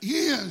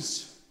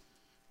is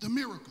the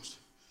miracles?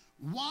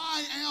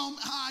 Why am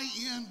I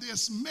in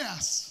this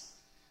mess?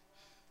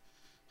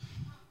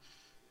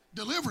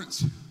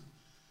 Deliverance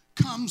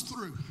comes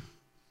through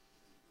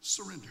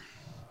surrender.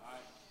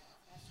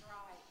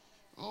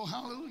 Oh,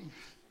 hallelujah.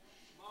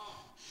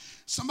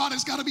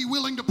 Somebody's got to be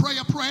willing to pray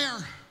a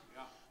prayer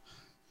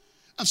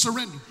of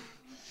surrender.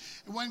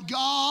 And when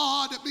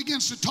God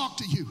begins to talk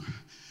to you,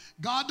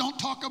 God don't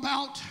talk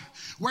about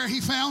where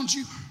he found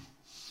you.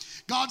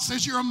 God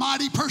says you're a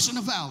mighty person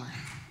of valor.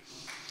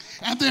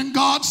 And then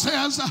God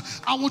says,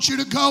 I want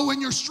you to go in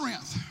your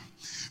strength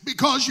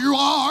because you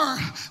are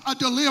a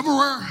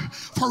deliverer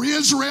for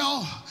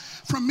Israel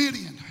from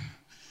Midian.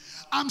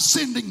 I'm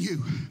sending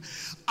you.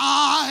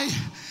 I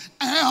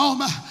am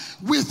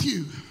with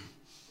you.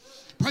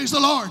 Praise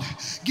the Lord.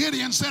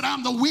 Gideon said,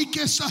 I'm the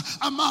weakest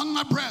among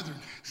my brethren.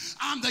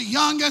 I'm the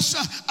youngest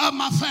of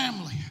my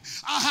family.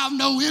 I have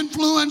no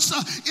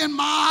influence in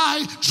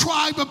my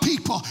tribe of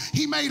people.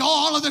 He made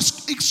all of the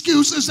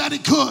excuses that he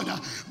could,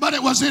 but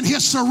it was in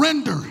his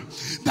surrender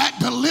that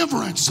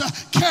deliverance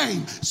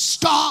came.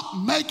 Stop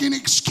making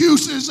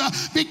excuses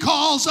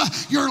because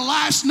your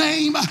last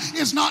name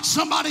is not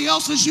somebody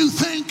else's you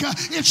think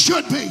it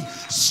should be.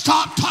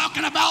 Stop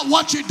talking about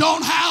what you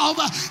don't have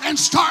and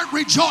start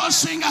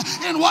rejoicing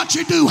in what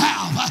you do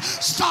have.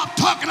 Stop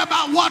talking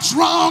about what's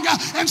wrong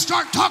and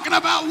start talking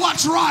about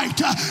what's right,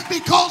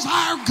 because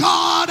our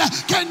God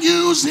can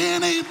use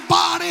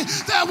anybody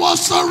that will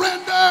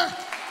surrender.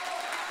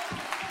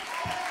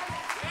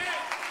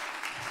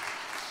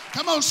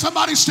 Come on,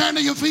 somebody stand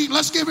to your feet.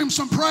 Let's give him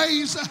some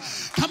praise.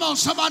 Come on,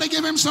 somebody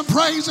give him some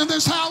praise in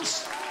this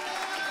house.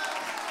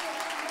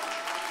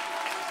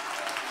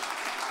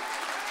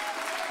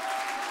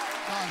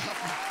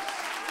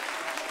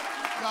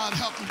 God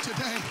help me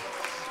today.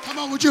 Come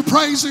on, would you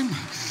praise him?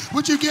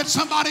 Would you get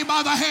somebody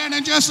by the hand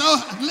and just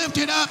lift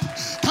it up?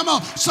 Come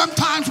on,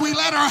 sometimes we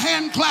let our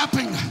hand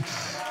clapping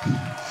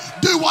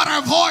do what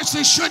our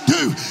voices should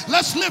do.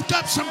 Let's lift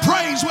up some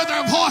praise with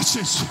our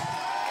voices.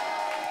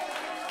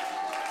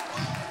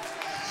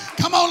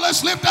 Come on,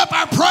 let's lift up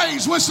our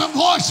praise with some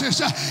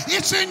voices.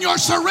 It's in your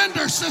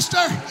surrender, sister.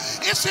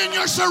 It's in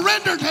your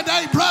surrender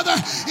today, brother.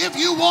 If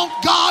you want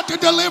God to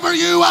deliver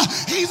you,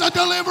 he's a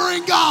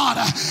delivering God.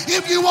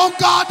 If you want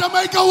God to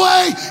make a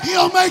way,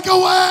 he'll make a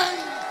way.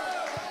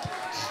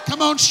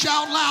 Come on,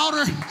 shout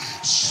louder.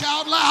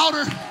 Shout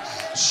louder.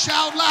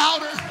 Shout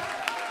louder.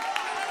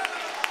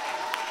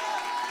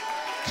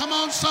 Come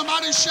on,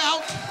 somebody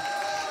shout.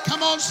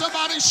 Come on,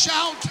 somebody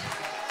shout.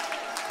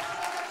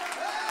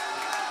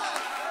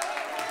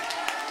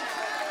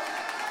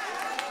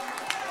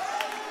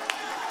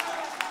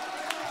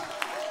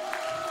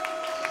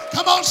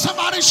 Come on,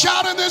 somebody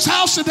shout in this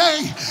house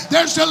today.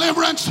 There's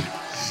deliverance.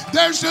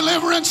 There's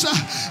deliverance.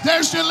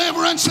 There's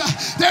deliverance.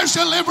 There's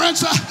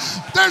deliverance.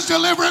 There's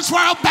deliverance for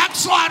a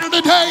backslider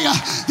today.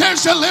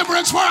 There's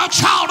deliverance for a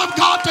child of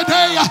God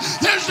today.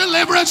 There's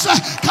deliverance.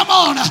 Come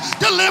on.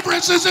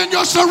 Deliverance is in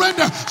your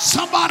surrender.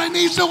 Somebody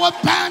needs to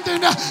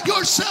abandon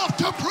yourself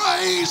to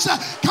praise.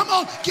 Come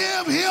on.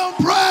 Give him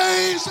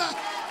praise.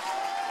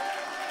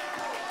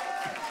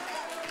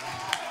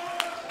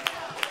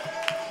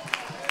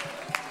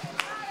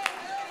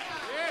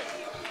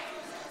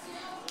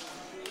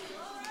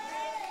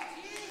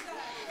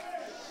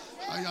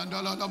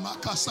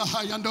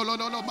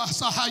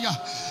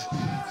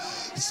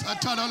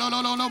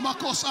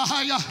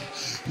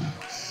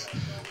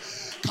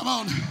 Come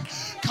on,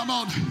 come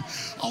on.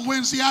 On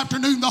Wednesday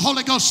afternoon, the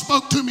Holy Ghost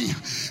spoke to me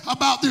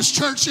about this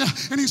church,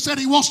 and he said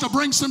he wants to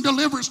bring some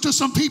deliverance to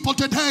some people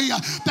today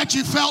that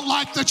you felt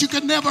like that you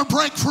could never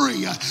break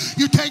free.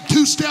 You take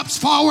 2 steps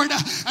forward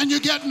and you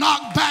get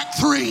knocked back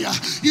 3.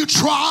 You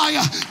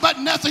try, but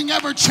nothing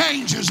ever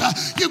changes.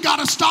 You got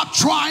to stop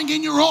trying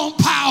in your own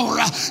power,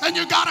 and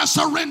you got to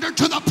surrender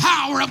to the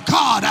power of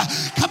God.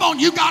 Come on,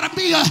 you got to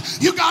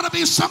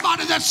be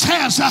somebody that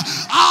says,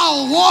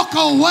 I'll walk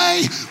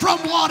away from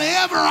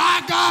whatever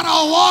I got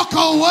to walk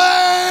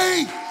away.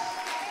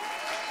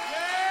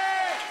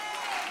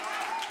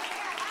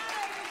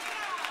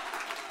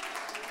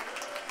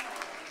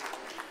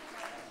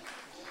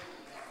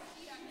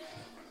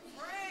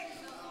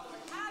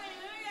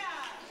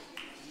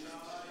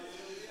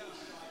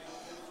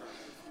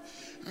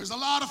 There's a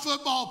lot of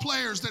football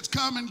players that's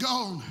come and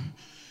gone,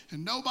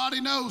 and nobody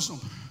knows them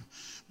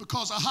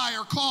because a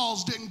higher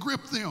cause didn't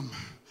grip them.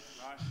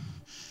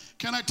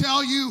 Can I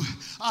tell you,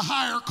 a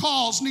higher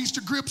cause needs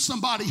to grip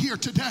somebody here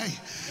today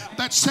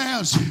that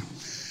says,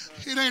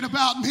 it ain't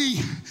about me,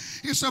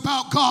 it's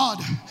about God.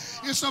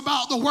 It's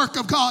about the work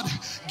of God.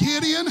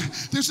 Gideon,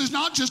 this is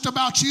not just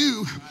about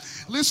you.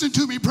 Listen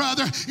to me,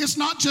 brother. It's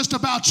not just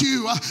about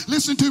you.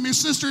 Listen to me,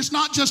 sister. It's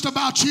not just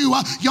about you.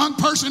 Young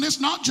person,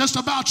 it's not just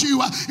about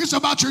you. It's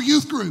about your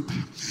youth group.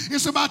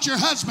 It's about your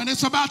husband.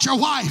 It's about your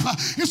wife.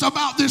 It's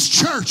about this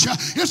church.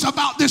 It's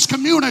about this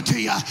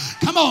community.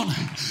 Come on.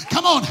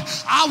 Come on.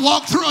 I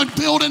walk through a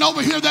building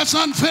over here that's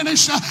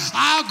unfinished.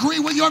 I agree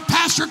with your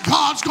pastor.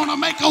 God's going to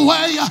make a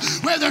way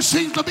where there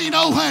seems to be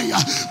no way.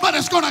 But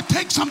it's going to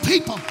take some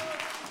people.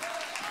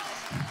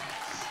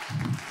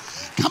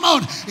 Come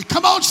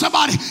on,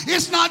 somebody.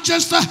 It's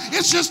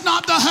just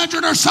not the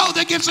 100 or so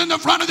that gets in the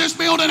front of this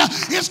building.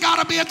 It's got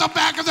to be at the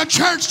back of the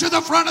church, to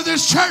the front of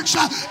this church,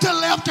 to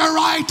left or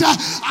right.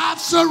 I've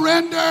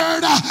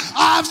surrendered.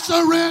 I've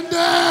surrendered.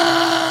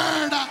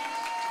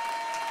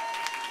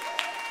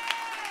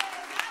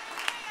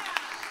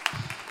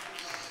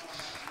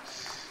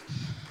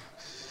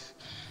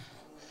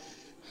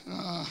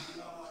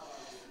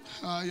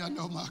 I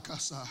know my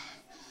casa.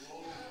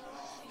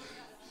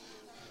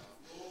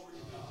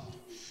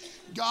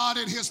 God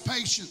in his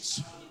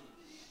patience.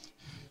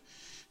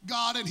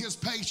 God in his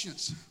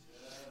patience.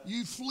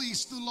 You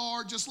fleeced the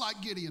Lord just like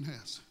Gideon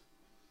has.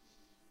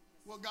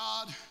 Well,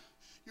 God,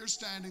 you're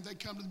standing. They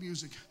come to the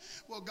music.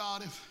 Well,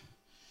 God,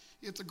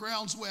 if the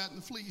ground's wet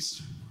and the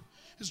fleece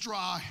is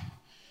dry,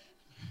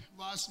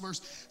 vice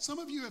versa. Some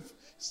of you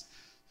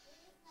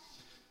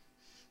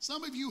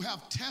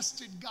have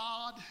tested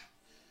God.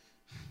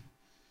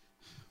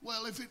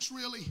 Well, if it's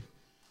really...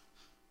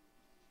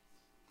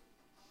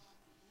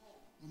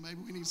 Well,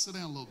 maybe we need to sit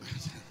down a little bit.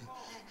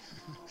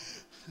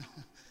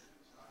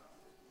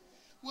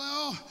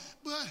 Well,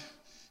 but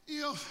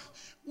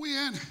if,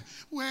 when,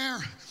 where,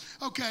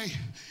 okay,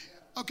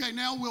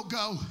 now we'll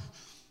go.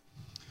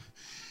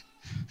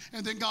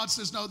 And then God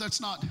says, no,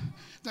 that's not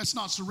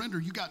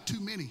surrender. You got too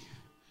many.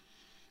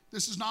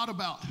 This is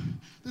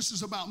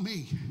about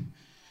me.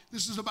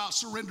 This is about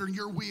surrendering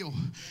your will.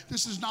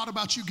 This is not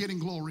about you getting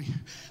glory.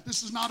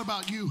 This is not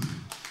about you.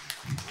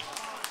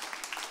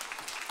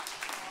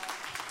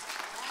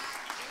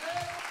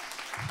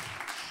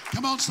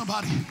 Come on,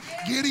 somebody.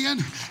 Gideon,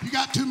 you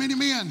got too many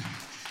men.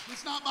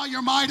 It's not by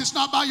your might, it's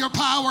not by your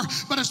power,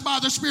 but it's by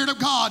the Spirit of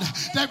God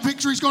that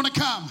victory's going to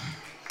come.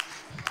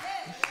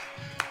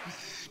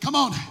 Come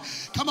on.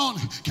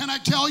 Can I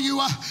tell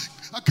you,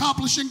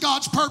 accomplishing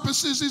God's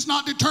purposes is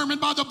not determined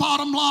by the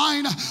bottom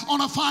line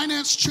on a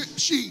finance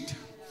sheet.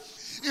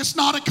 It's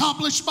not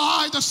accomplished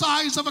by the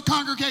size of a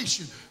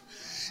congregation.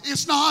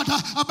 It's not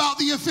about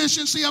the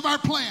efficiency of our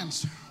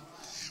plans.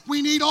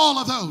 We need all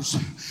of those.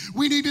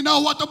 We need to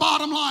know what the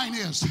bottom line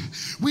is.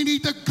 We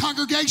need the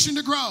congregation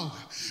to grow.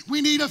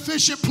 We need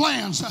efficient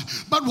plans.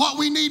 But what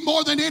we need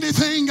more than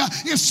anything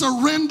is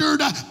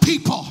surrendered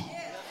people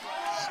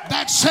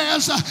that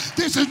says,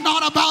 this is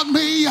not about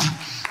me.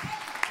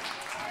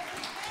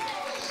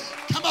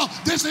 Come on,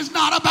 this is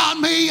not about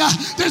me.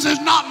 This is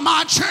not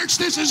my church.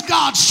 This is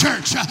God's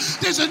church.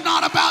 This is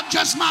not about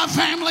just my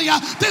family.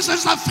 This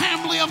is the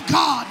family of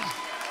God.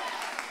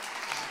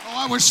 Oh,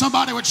 I wish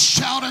somebody would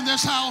shout in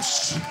this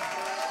house.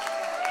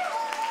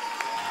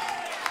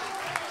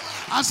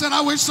 I said,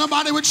 I wish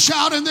somebody would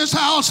shout in this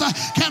house.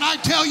 Can I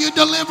tell you,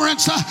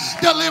 deliverance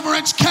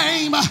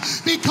came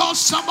because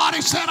somebody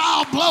said,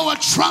 I'll blow a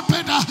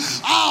trumpet,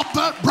 I'll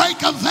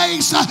break a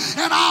vase,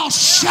 and I'll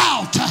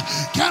shout.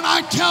 Can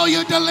I tell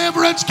you,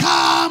 deliverance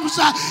comes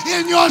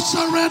in your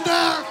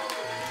surrender?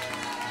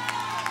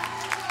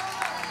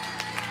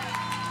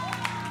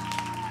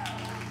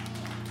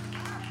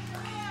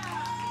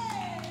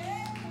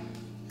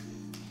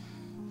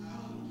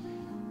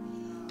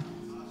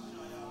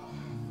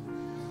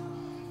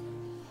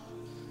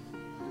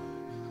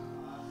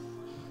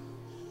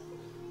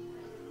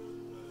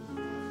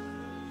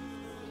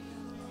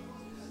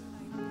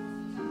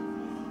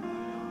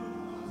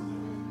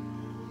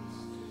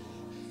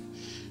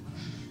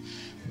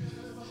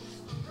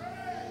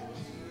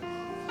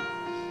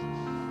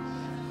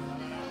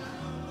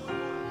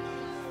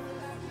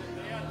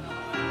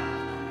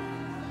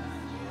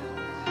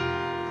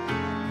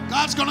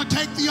 God's going to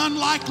take the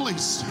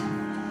unlikelies.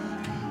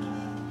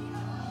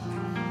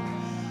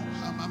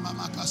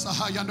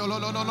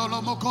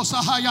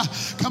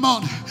 Come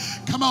on,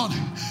 come on,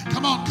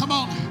 come on, come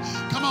on,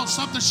 come on.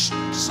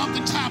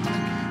 Something's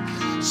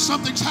happening.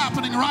 Something's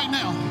happening right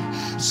now.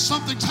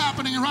 Something's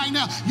happening right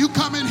now. You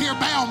come in here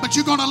bound, but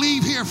you're going to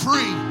leave here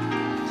free.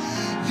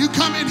 You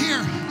come in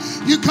here.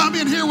 You come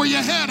in here with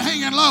your head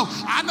hanging low.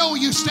 I know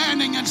you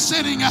standing and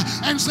sitting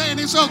and saying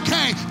it's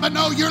okay, but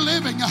no, you're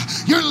living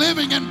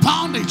in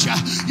bondage.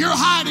 You're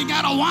hiding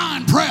at a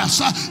wine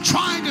press,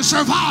 trying to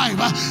survive.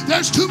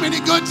 There's too many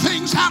good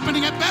things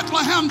happening at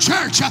Bethlehem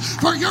Church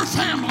for your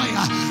family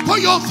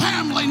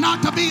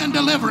not to be in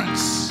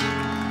deliverance.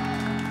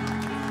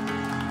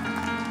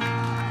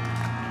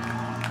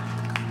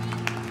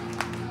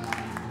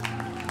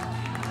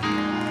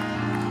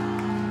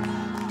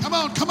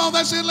 Come on,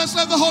 that's it. Let's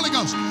let the Holy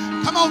Ghost.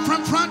 Come on,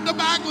 from front to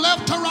back,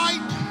 left to right.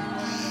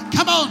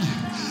 Come on,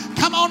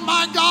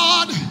 my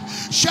God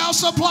shall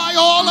supply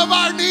all of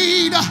our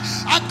need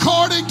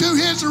according to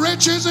his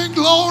riches and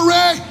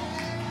glory.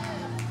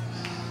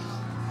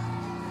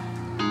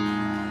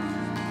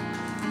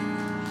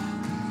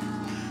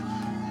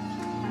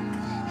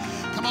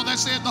 Come on,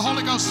 that's it. The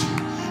Holy Ghost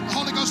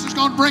is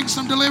going to bring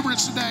some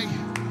deliverance today.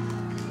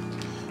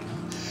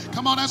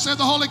 Come on, that's it.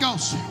 The Holy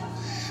Ghost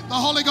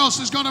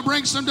is going to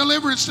bring some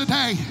deliverance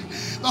today.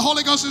 The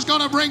Holy Ghost is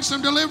going to bring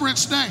some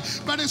deliverance today.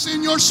 But it's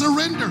in your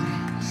surrender.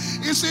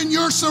 It's in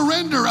your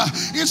surrender.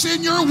 It's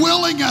in your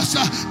willingness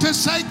to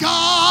say,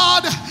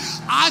 God,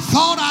 I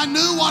thought I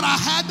knew what I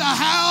had to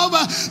have,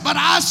 but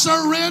I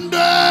surrender.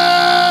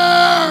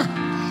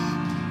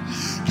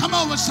 Come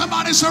on, with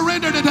somebody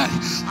surrender today.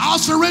 I'll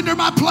surrender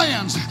my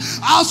plans.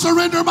 I'll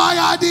surrender my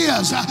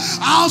ideas.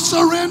 I'll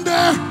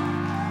surrender.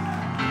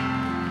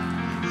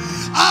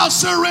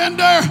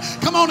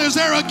 Come on, is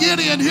there a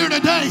Gideon here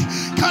today?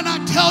 Can I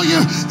tell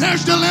you,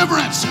 there's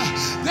deliverance.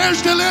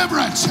 There's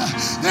deliverance.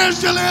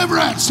 There's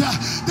deliverance.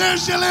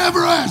 There's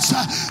deliverance.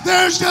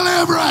 There's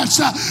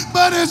deliverance.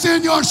 But it's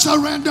in your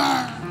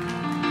surrender.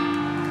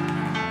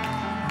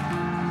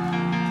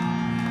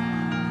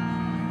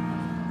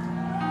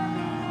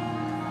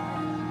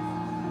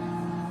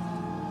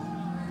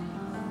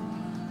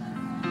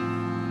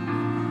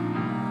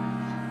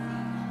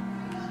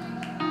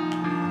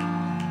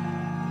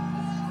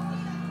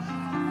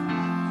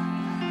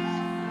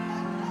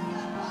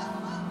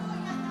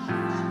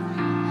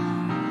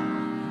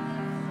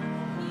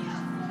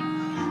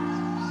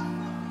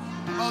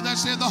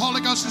 That's it. The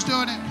Holy Ghost is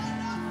doing it.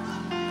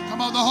 Come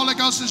on, the Holy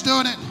Ghost is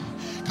doing it.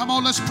 Come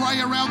on, let's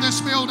pray around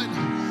this building.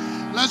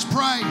 Let's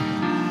pray.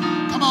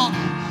 Come on.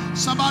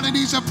 Somebody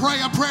needs to pray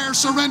a prayer of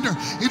surrender.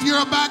 If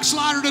you're a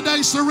backslider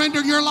today,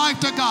 surrender your life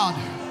to God.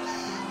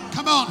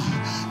 Come on.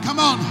 Come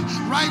on.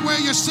 Right where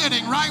you're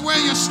sitting, right where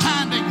you're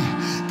standing.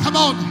 Come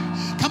on.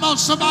 Come on.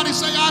 Somebody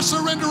say, I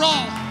surrender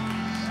all.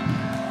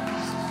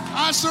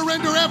 I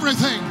surrender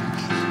everything.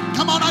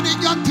 Come on, I need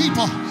young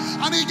people.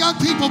 I need young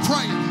people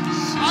praying.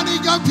 I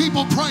need young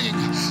people praying.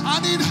 I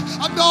need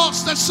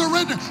adults that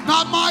surrender.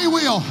 Not my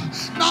will,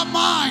 not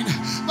mine,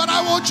 but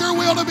I want your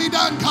will to be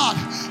done, God.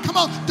 Come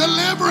on,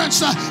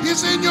 deliverance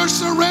is in your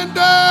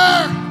surrender.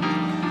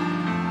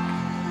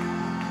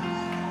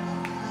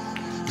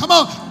 Come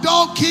on,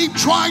 don't keep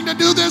trying to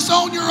do this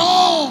on your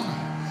own.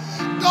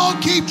 Don't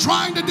keep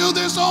trying to do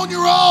this on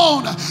your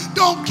own.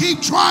 Don't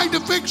keep trying to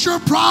fix your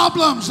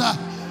problems.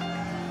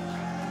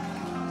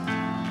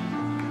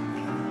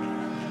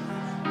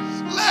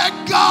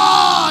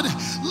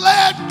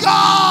 Let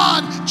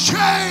God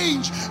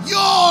change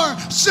your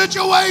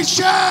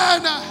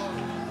situation.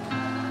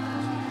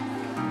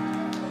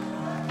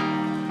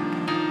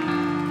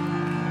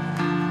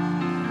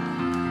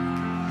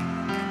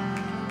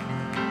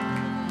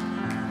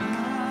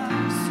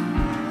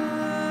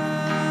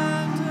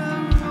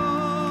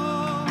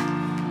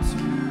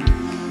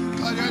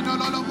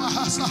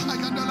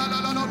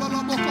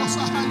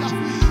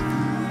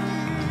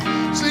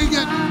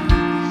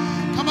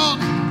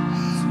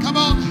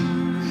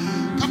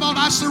 on,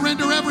 I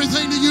surrender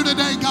everything to you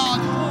today, God.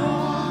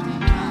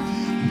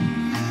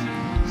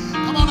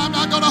 Come on, I'm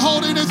not going to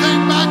hold anything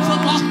back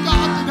from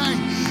God today.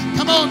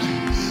 Come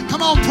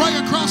on, pray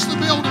across the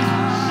building.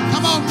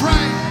 Come on,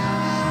 pray.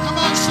 Come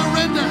on,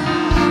 surrender,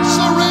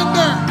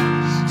 surrender,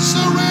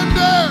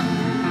 surrender.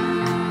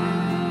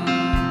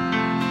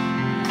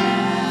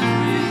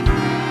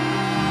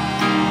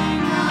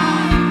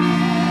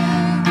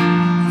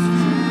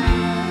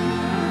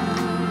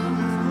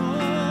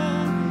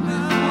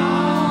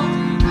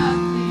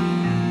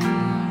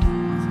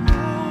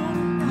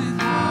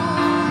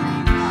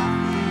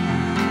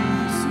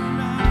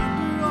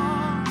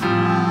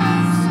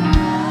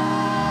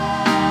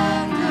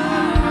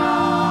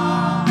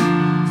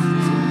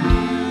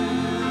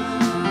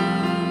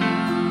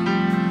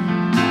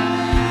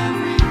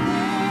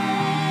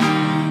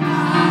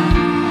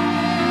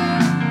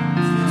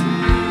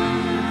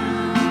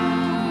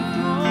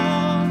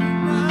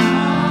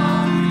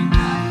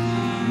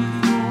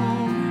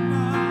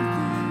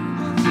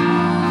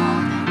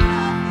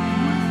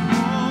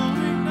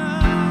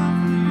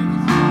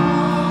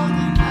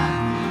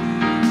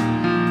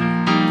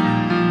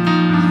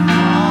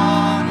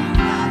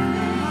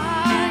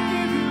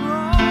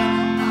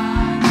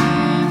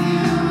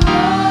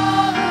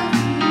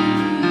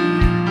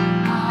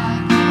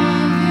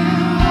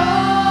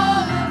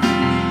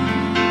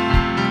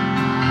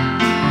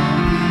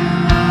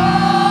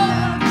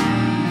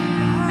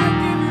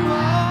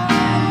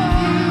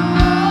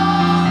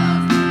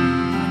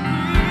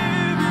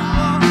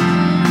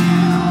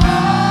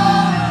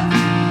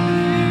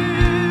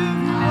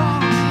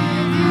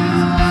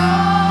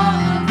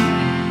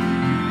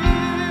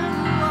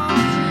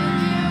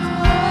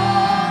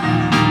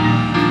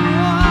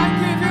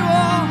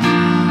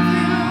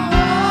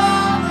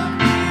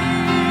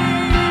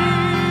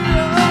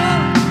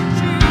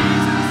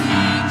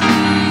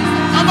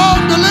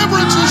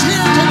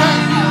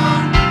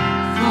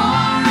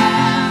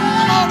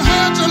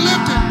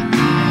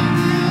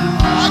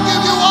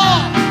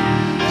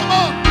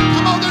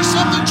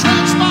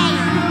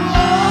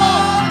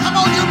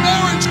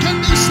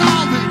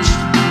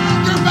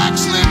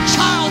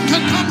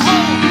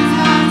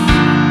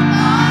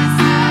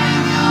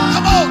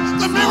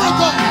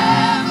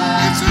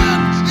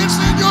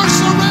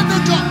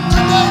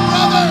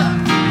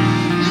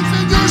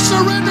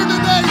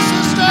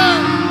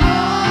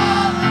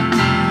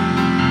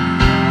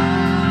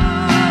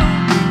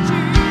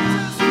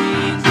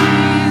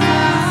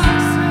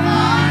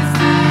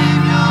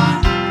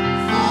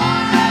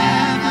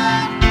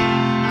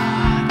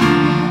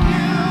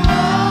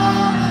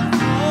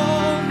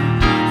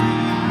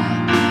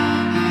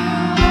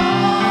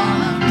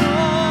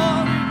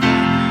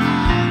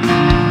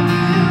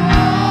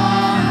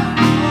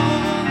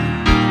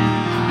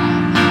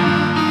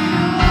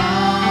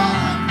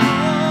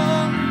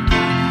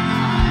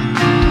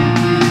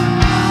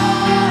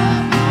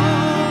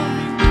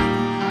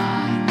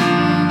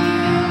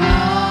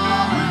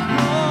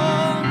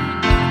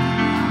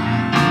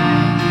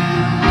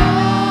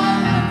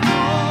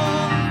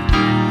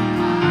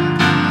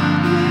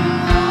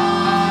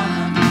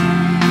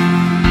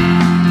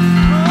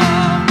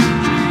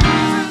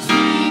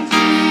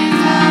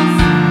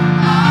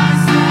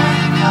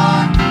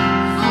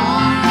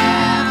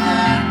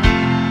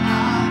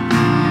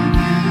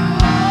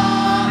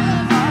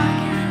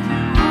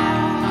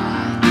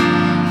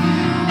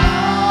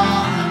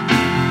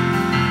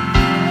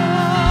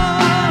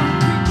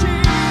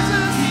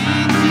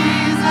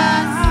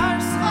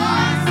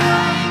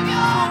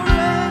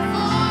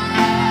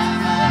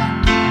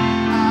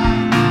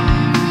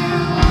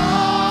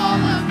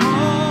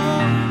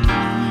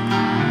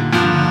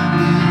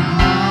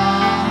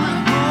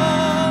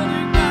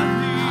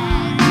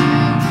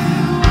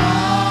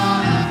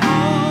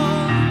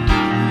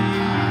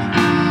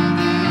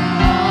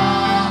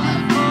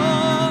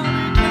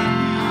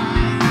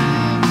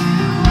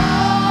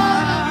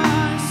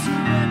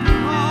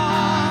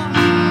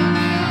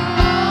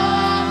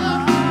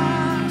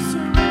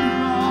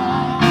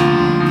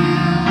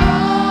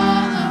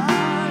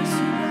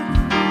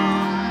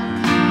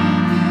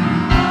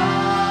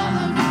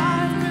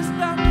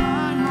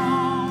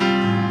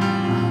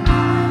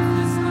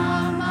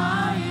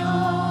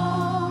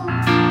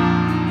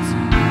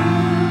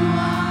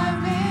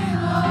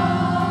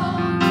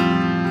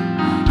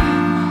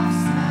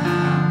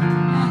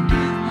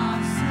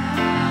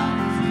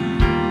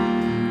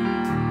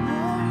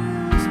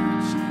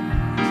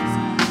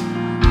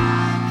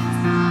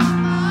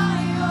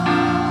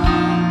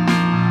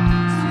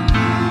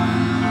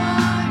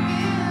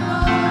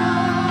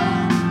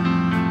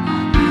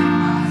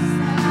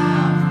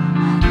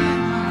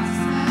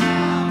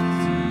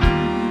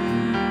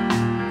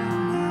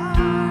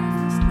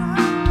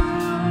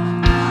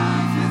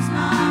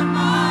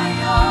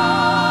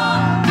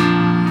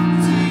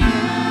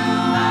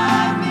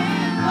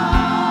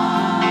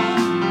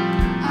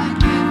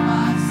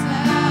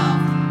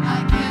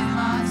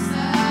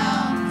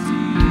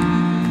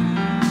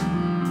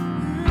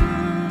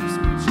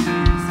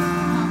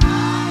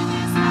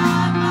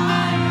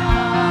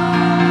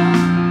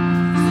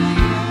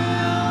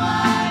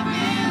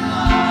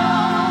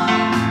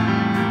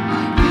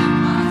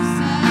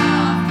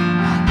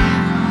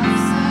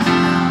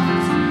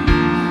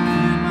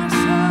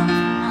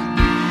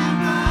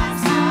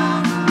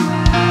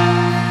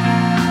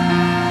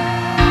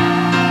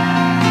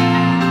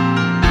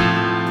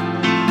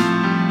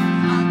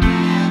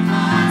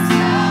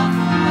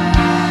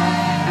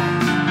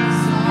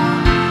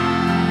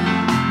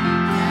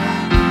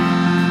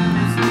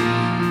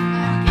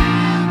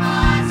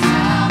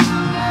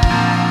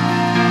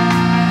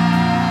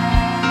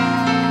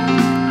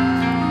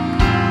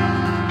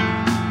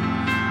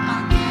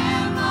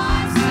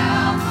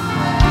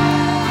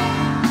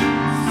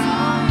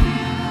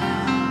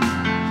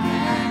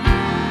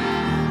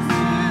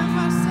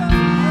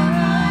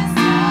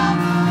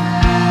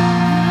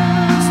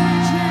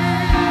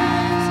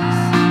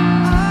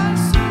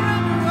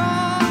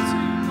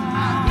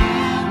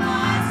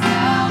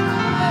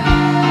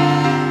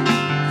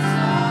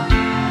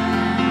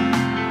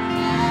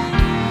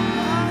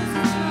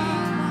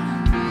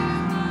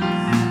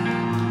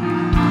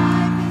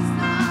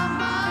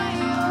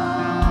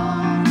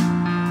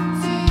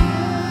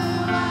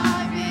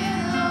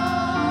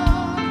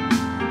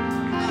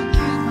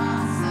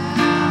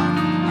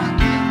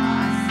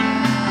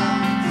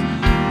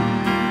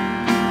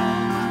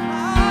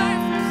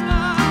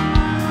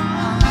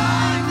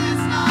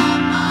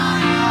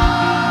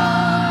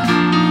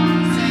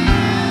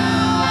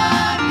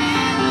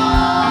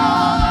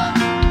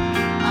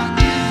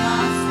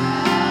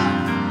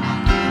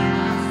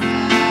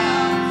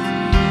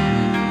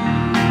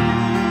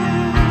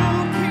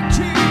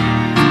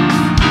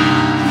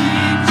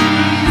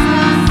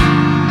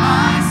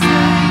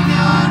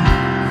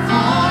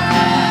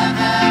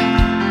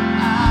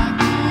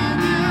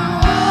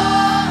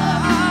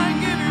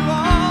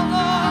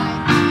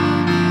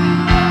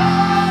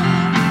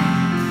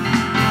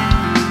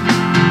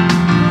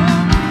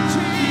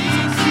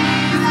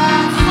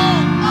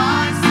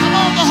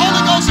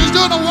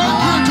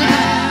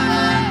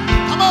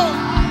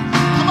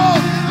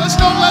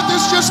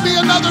 just be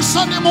another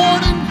Sunday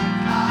morning.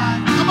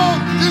 Come on,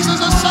 this is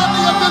a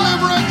Sunday of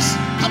deliverance.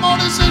 Come on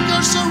and sing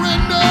your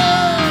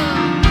surrender.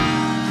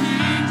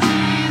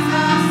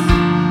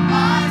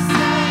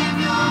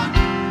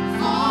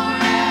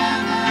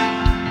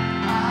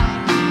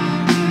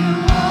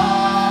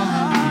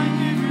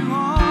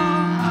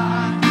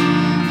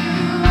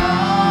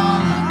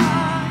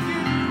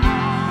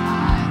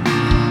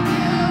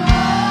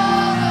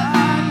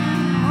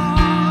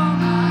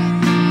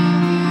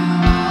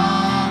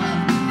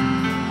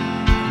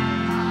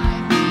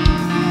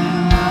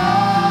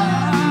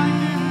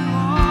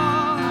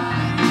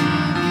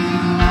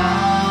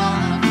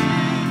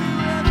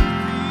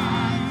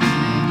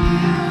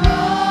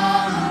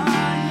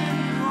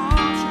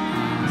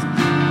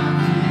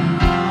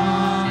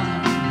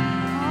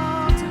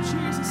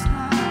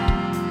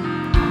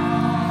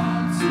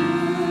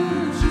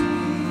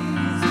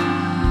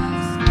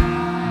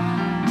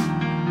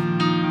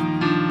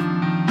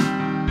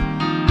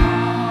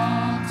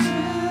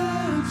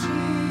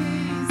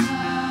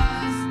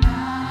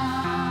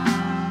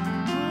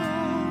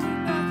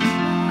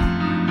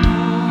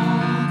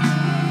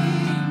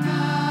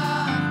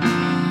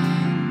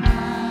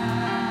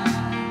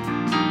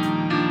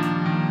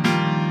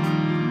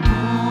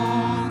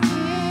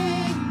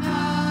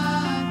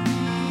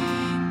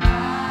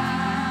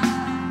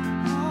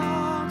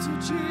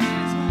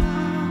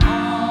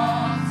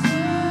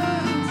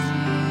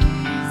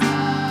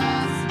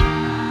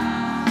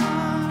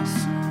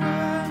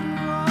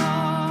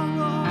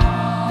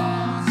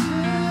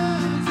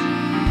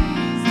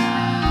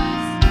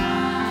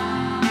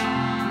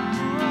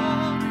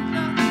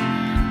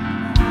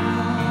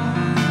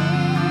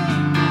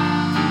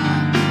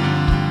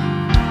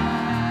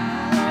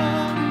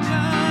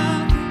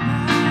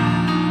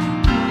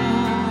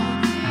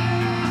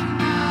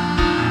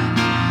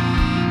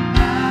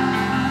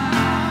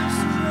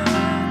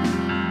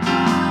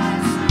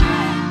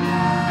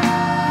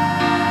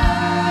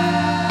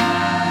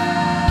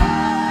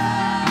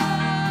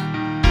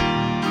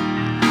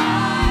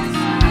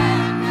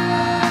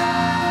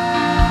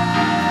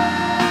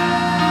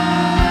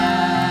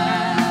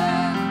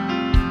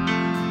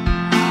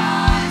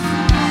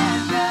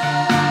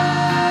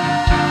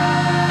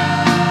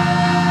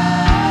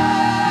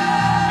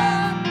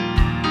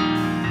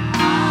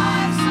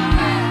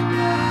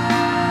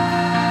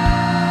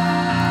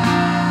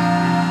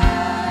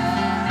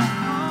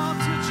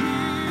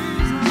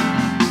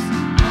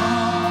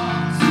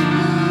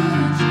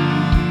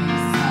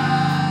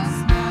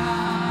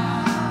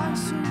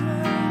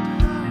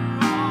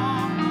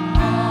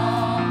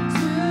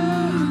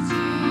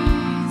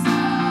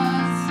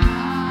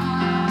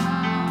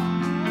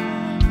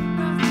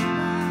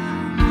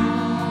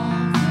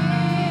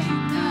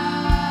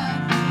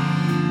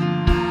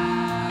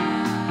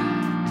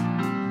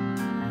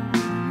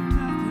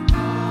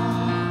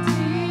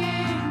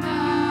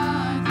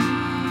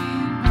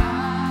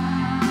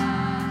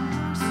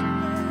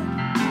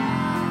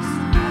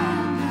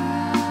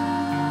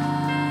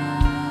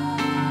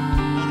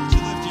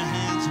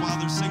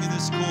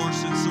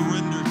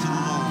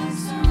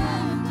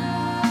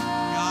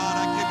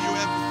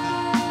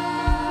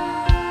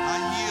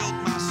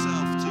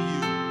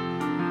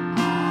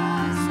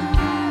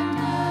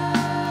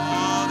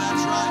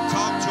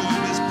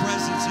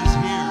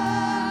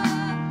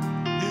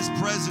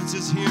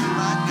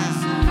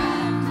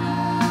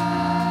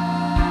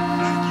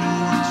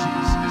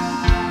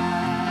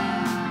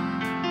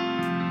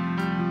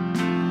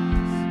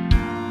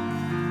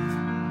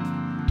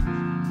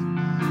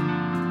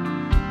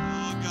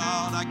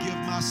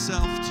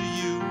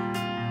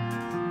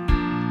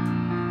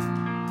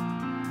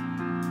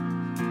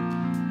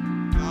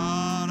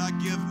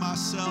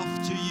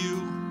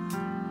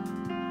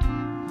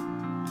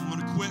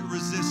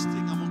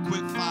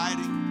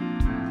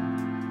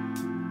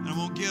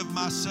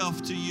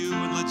 To you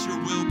and let your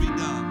will be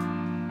done.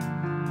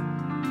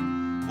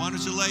 Why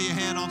don't you lay your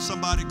hand on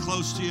somebody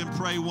close to you and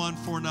pray one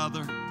for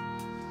another.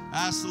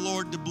 Ask the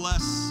Lord to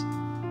bless.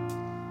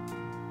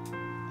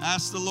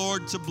 Ask the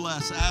Lord to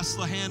bless. Ask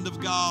the hand of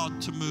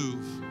God to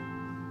move.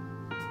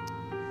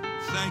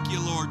 Thank you,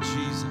 Lord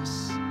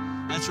Jesus.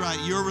 That's right.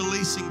 You're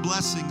releasing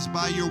blessings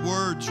by your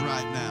words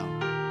right now.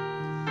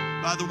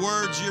 By the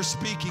words you're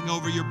speaking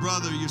over your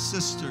brother, your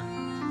sister,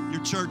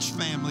 your church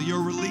family.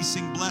 You're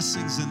releasing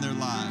blessings in their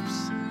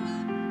lives.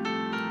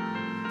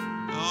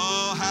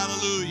 Oh,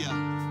 hallelujah.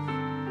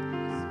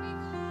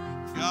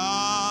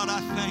 God,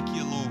 I thank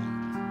you, Lord.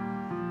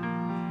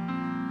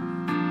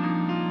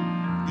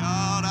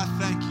 God, I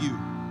thank you.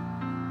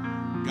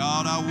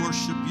 God, I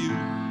worship you.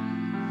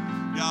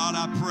 God,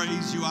 I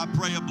praise you. I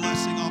pray a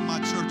blessing on my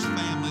church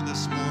family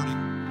this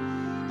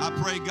morning. I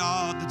pray,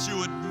 God, that you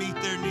would meet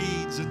their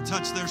needs and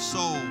touch their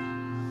soul.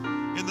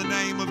 In the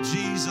name of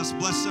Jesus,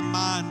 bless them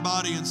mind,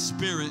 body, and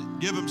spirit.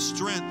 Give them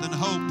strength and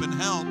hope and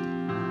help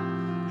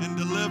and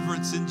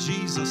deliverance in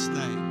Jesus'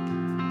 name.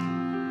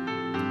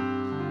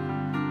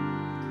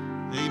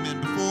 Amen.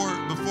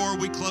 Before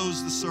we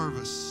close the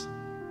service,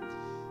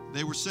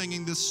 they were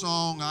singing this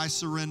song, I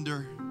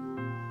Surrender.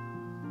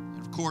 And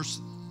of Of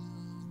course,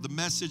 the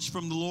message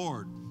from the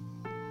Lord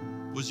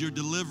was your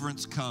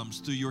deliverance comes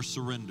through your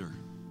surrender.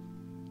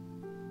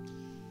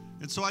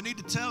 And so I need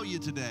to tell you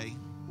today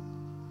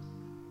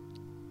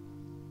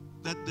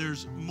that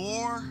there's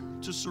more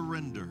to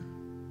surrender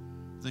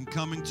than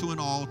coming to an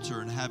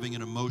altar and having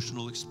an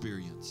emotional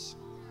experience.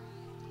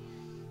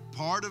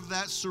 Part of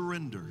that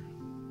surrender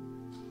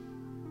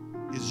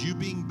is you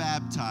being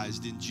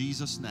baptized in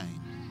Jesus' name.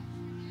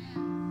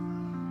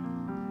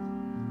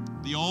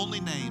 The only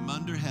name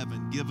under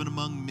heaven given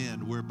among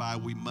men whereby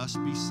we must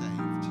be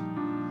saved.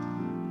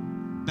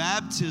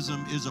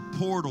 Baptism is a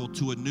portal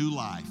to a new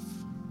life.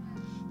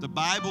 The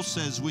Bible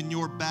says when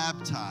you're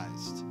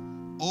baptized,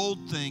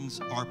 old things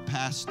are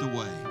passed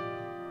away.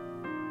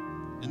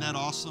 Isn't that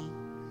awesome?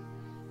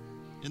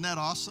 Isn't that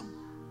awesome?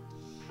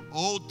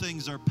 Old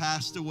things are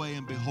passed away,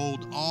 and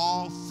behold,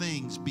 all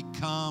things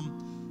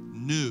become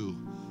new.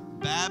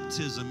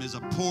 Baptism is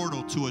a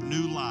portal to a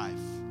new life,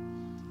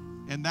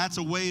 and that's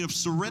a way of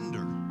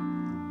surrender.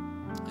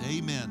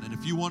 Amen. And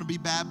if you want to be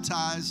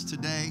baptized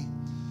today,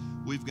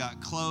 we've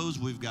got clothes,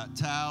 we've got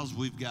towels,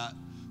 we've got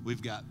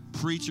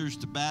preachers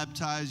to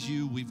baptize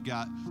you.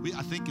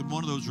 I think in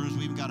one of those rooms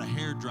we even got a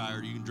hair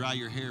dryer. You can dry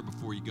your hair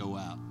before you go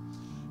out.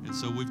 And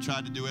so we've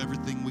tried to do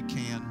everything we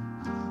can.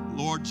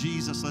 Lord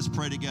Jesus, let's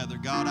pray together.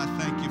 God, I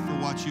thank you for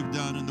what you've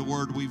done and the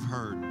word we've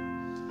heard.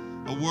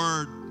 A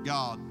word,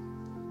 God,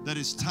 that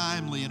is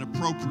timely and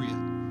appropriate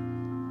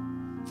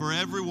for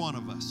every one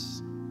of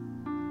us.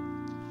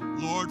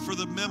 Lord, for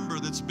the member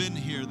that's been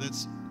here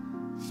that's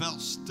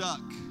felt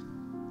stuck,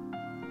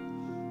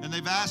 and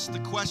they've asked the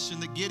question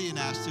that Gideon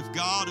asked, if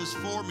God is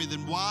for me,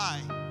 then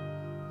why?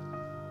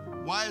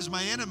 Why is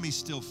my enemy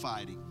still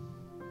fighting?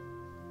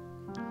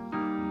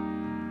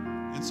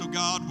 And so,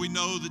 God, we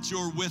know that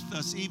you're with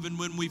us even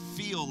when we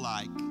feel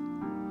like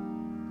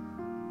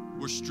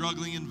we're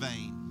struggling in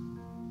vain.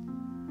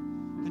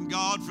 And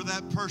God, for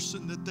that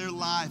person that their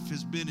life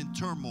has been in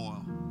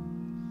turmoil,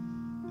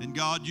 and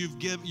God,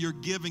 you're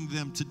giving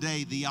them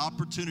today the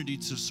opportunity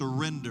to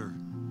surrender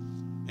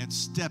and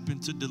step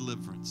into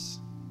deliverance.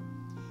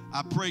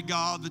 I pray,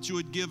 God, that you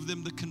would give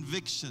them the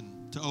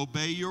conviction to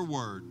obey your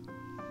word,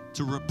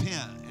 to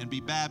repent and be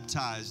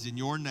baptized in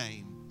your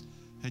name.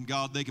 And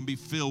God, they can be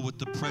filled with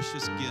the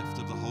precious gift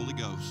of the Holy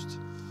Ghost.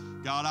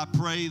 God, I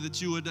pray that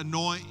you would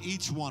anoint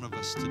each one of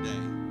us today.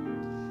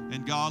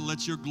 And God,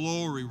 let your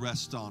glory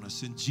rest on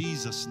us in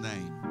Jesus'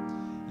 name.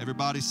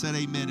 Everybody said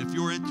amen. If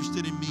you're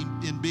interested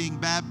in being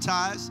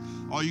baptized,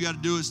 all you got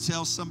to do is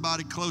tell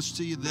somebody close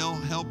to you. They'll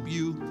help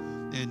you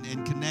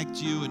and connect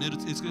you, and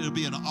it'll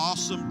be an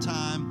awesome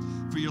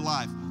time for your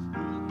life.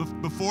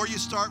 Before you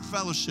start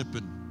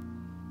fellowshipping,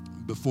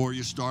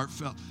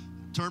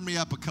 turn me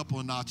up a couple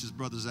of notches,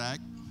 Brother Zach.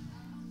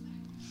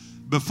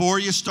 Before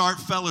you start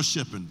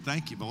fellowshipping,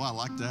 thank you. I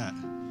like that.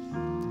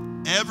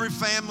 Every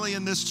family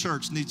in this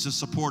church needs to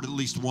support at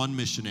least one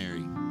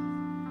missionary.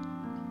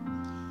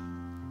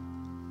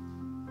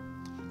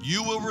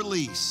 You will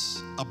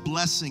release a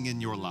blessing in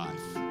your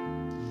life.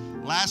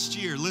 Last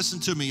year, listen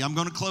to me, I'm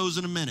going to close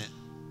in a minute.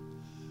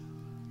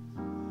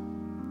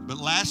 But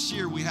last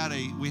year we had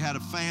a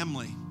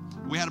family.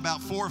 We had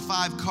about 4 or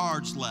 5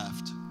 cards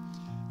left.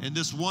 And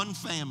this one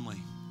family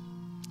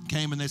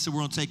came and they said,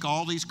 we're going to take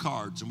all these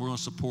cards and we're going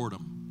to support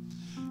them.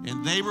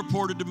 And they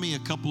reported to me a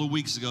couple of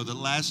weeks ago that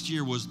last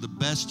year was the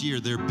best year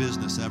their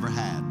business ever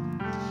had.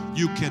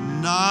 You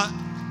cannot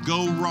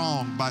go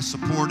wrong by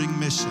supporting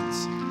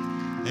missions.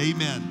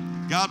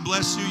 Amen. God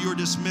bless you. You're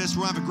dismissed.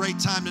 We'll have a great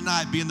time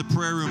tonight. Be in the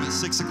prayer room at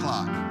 6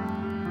 o'clock.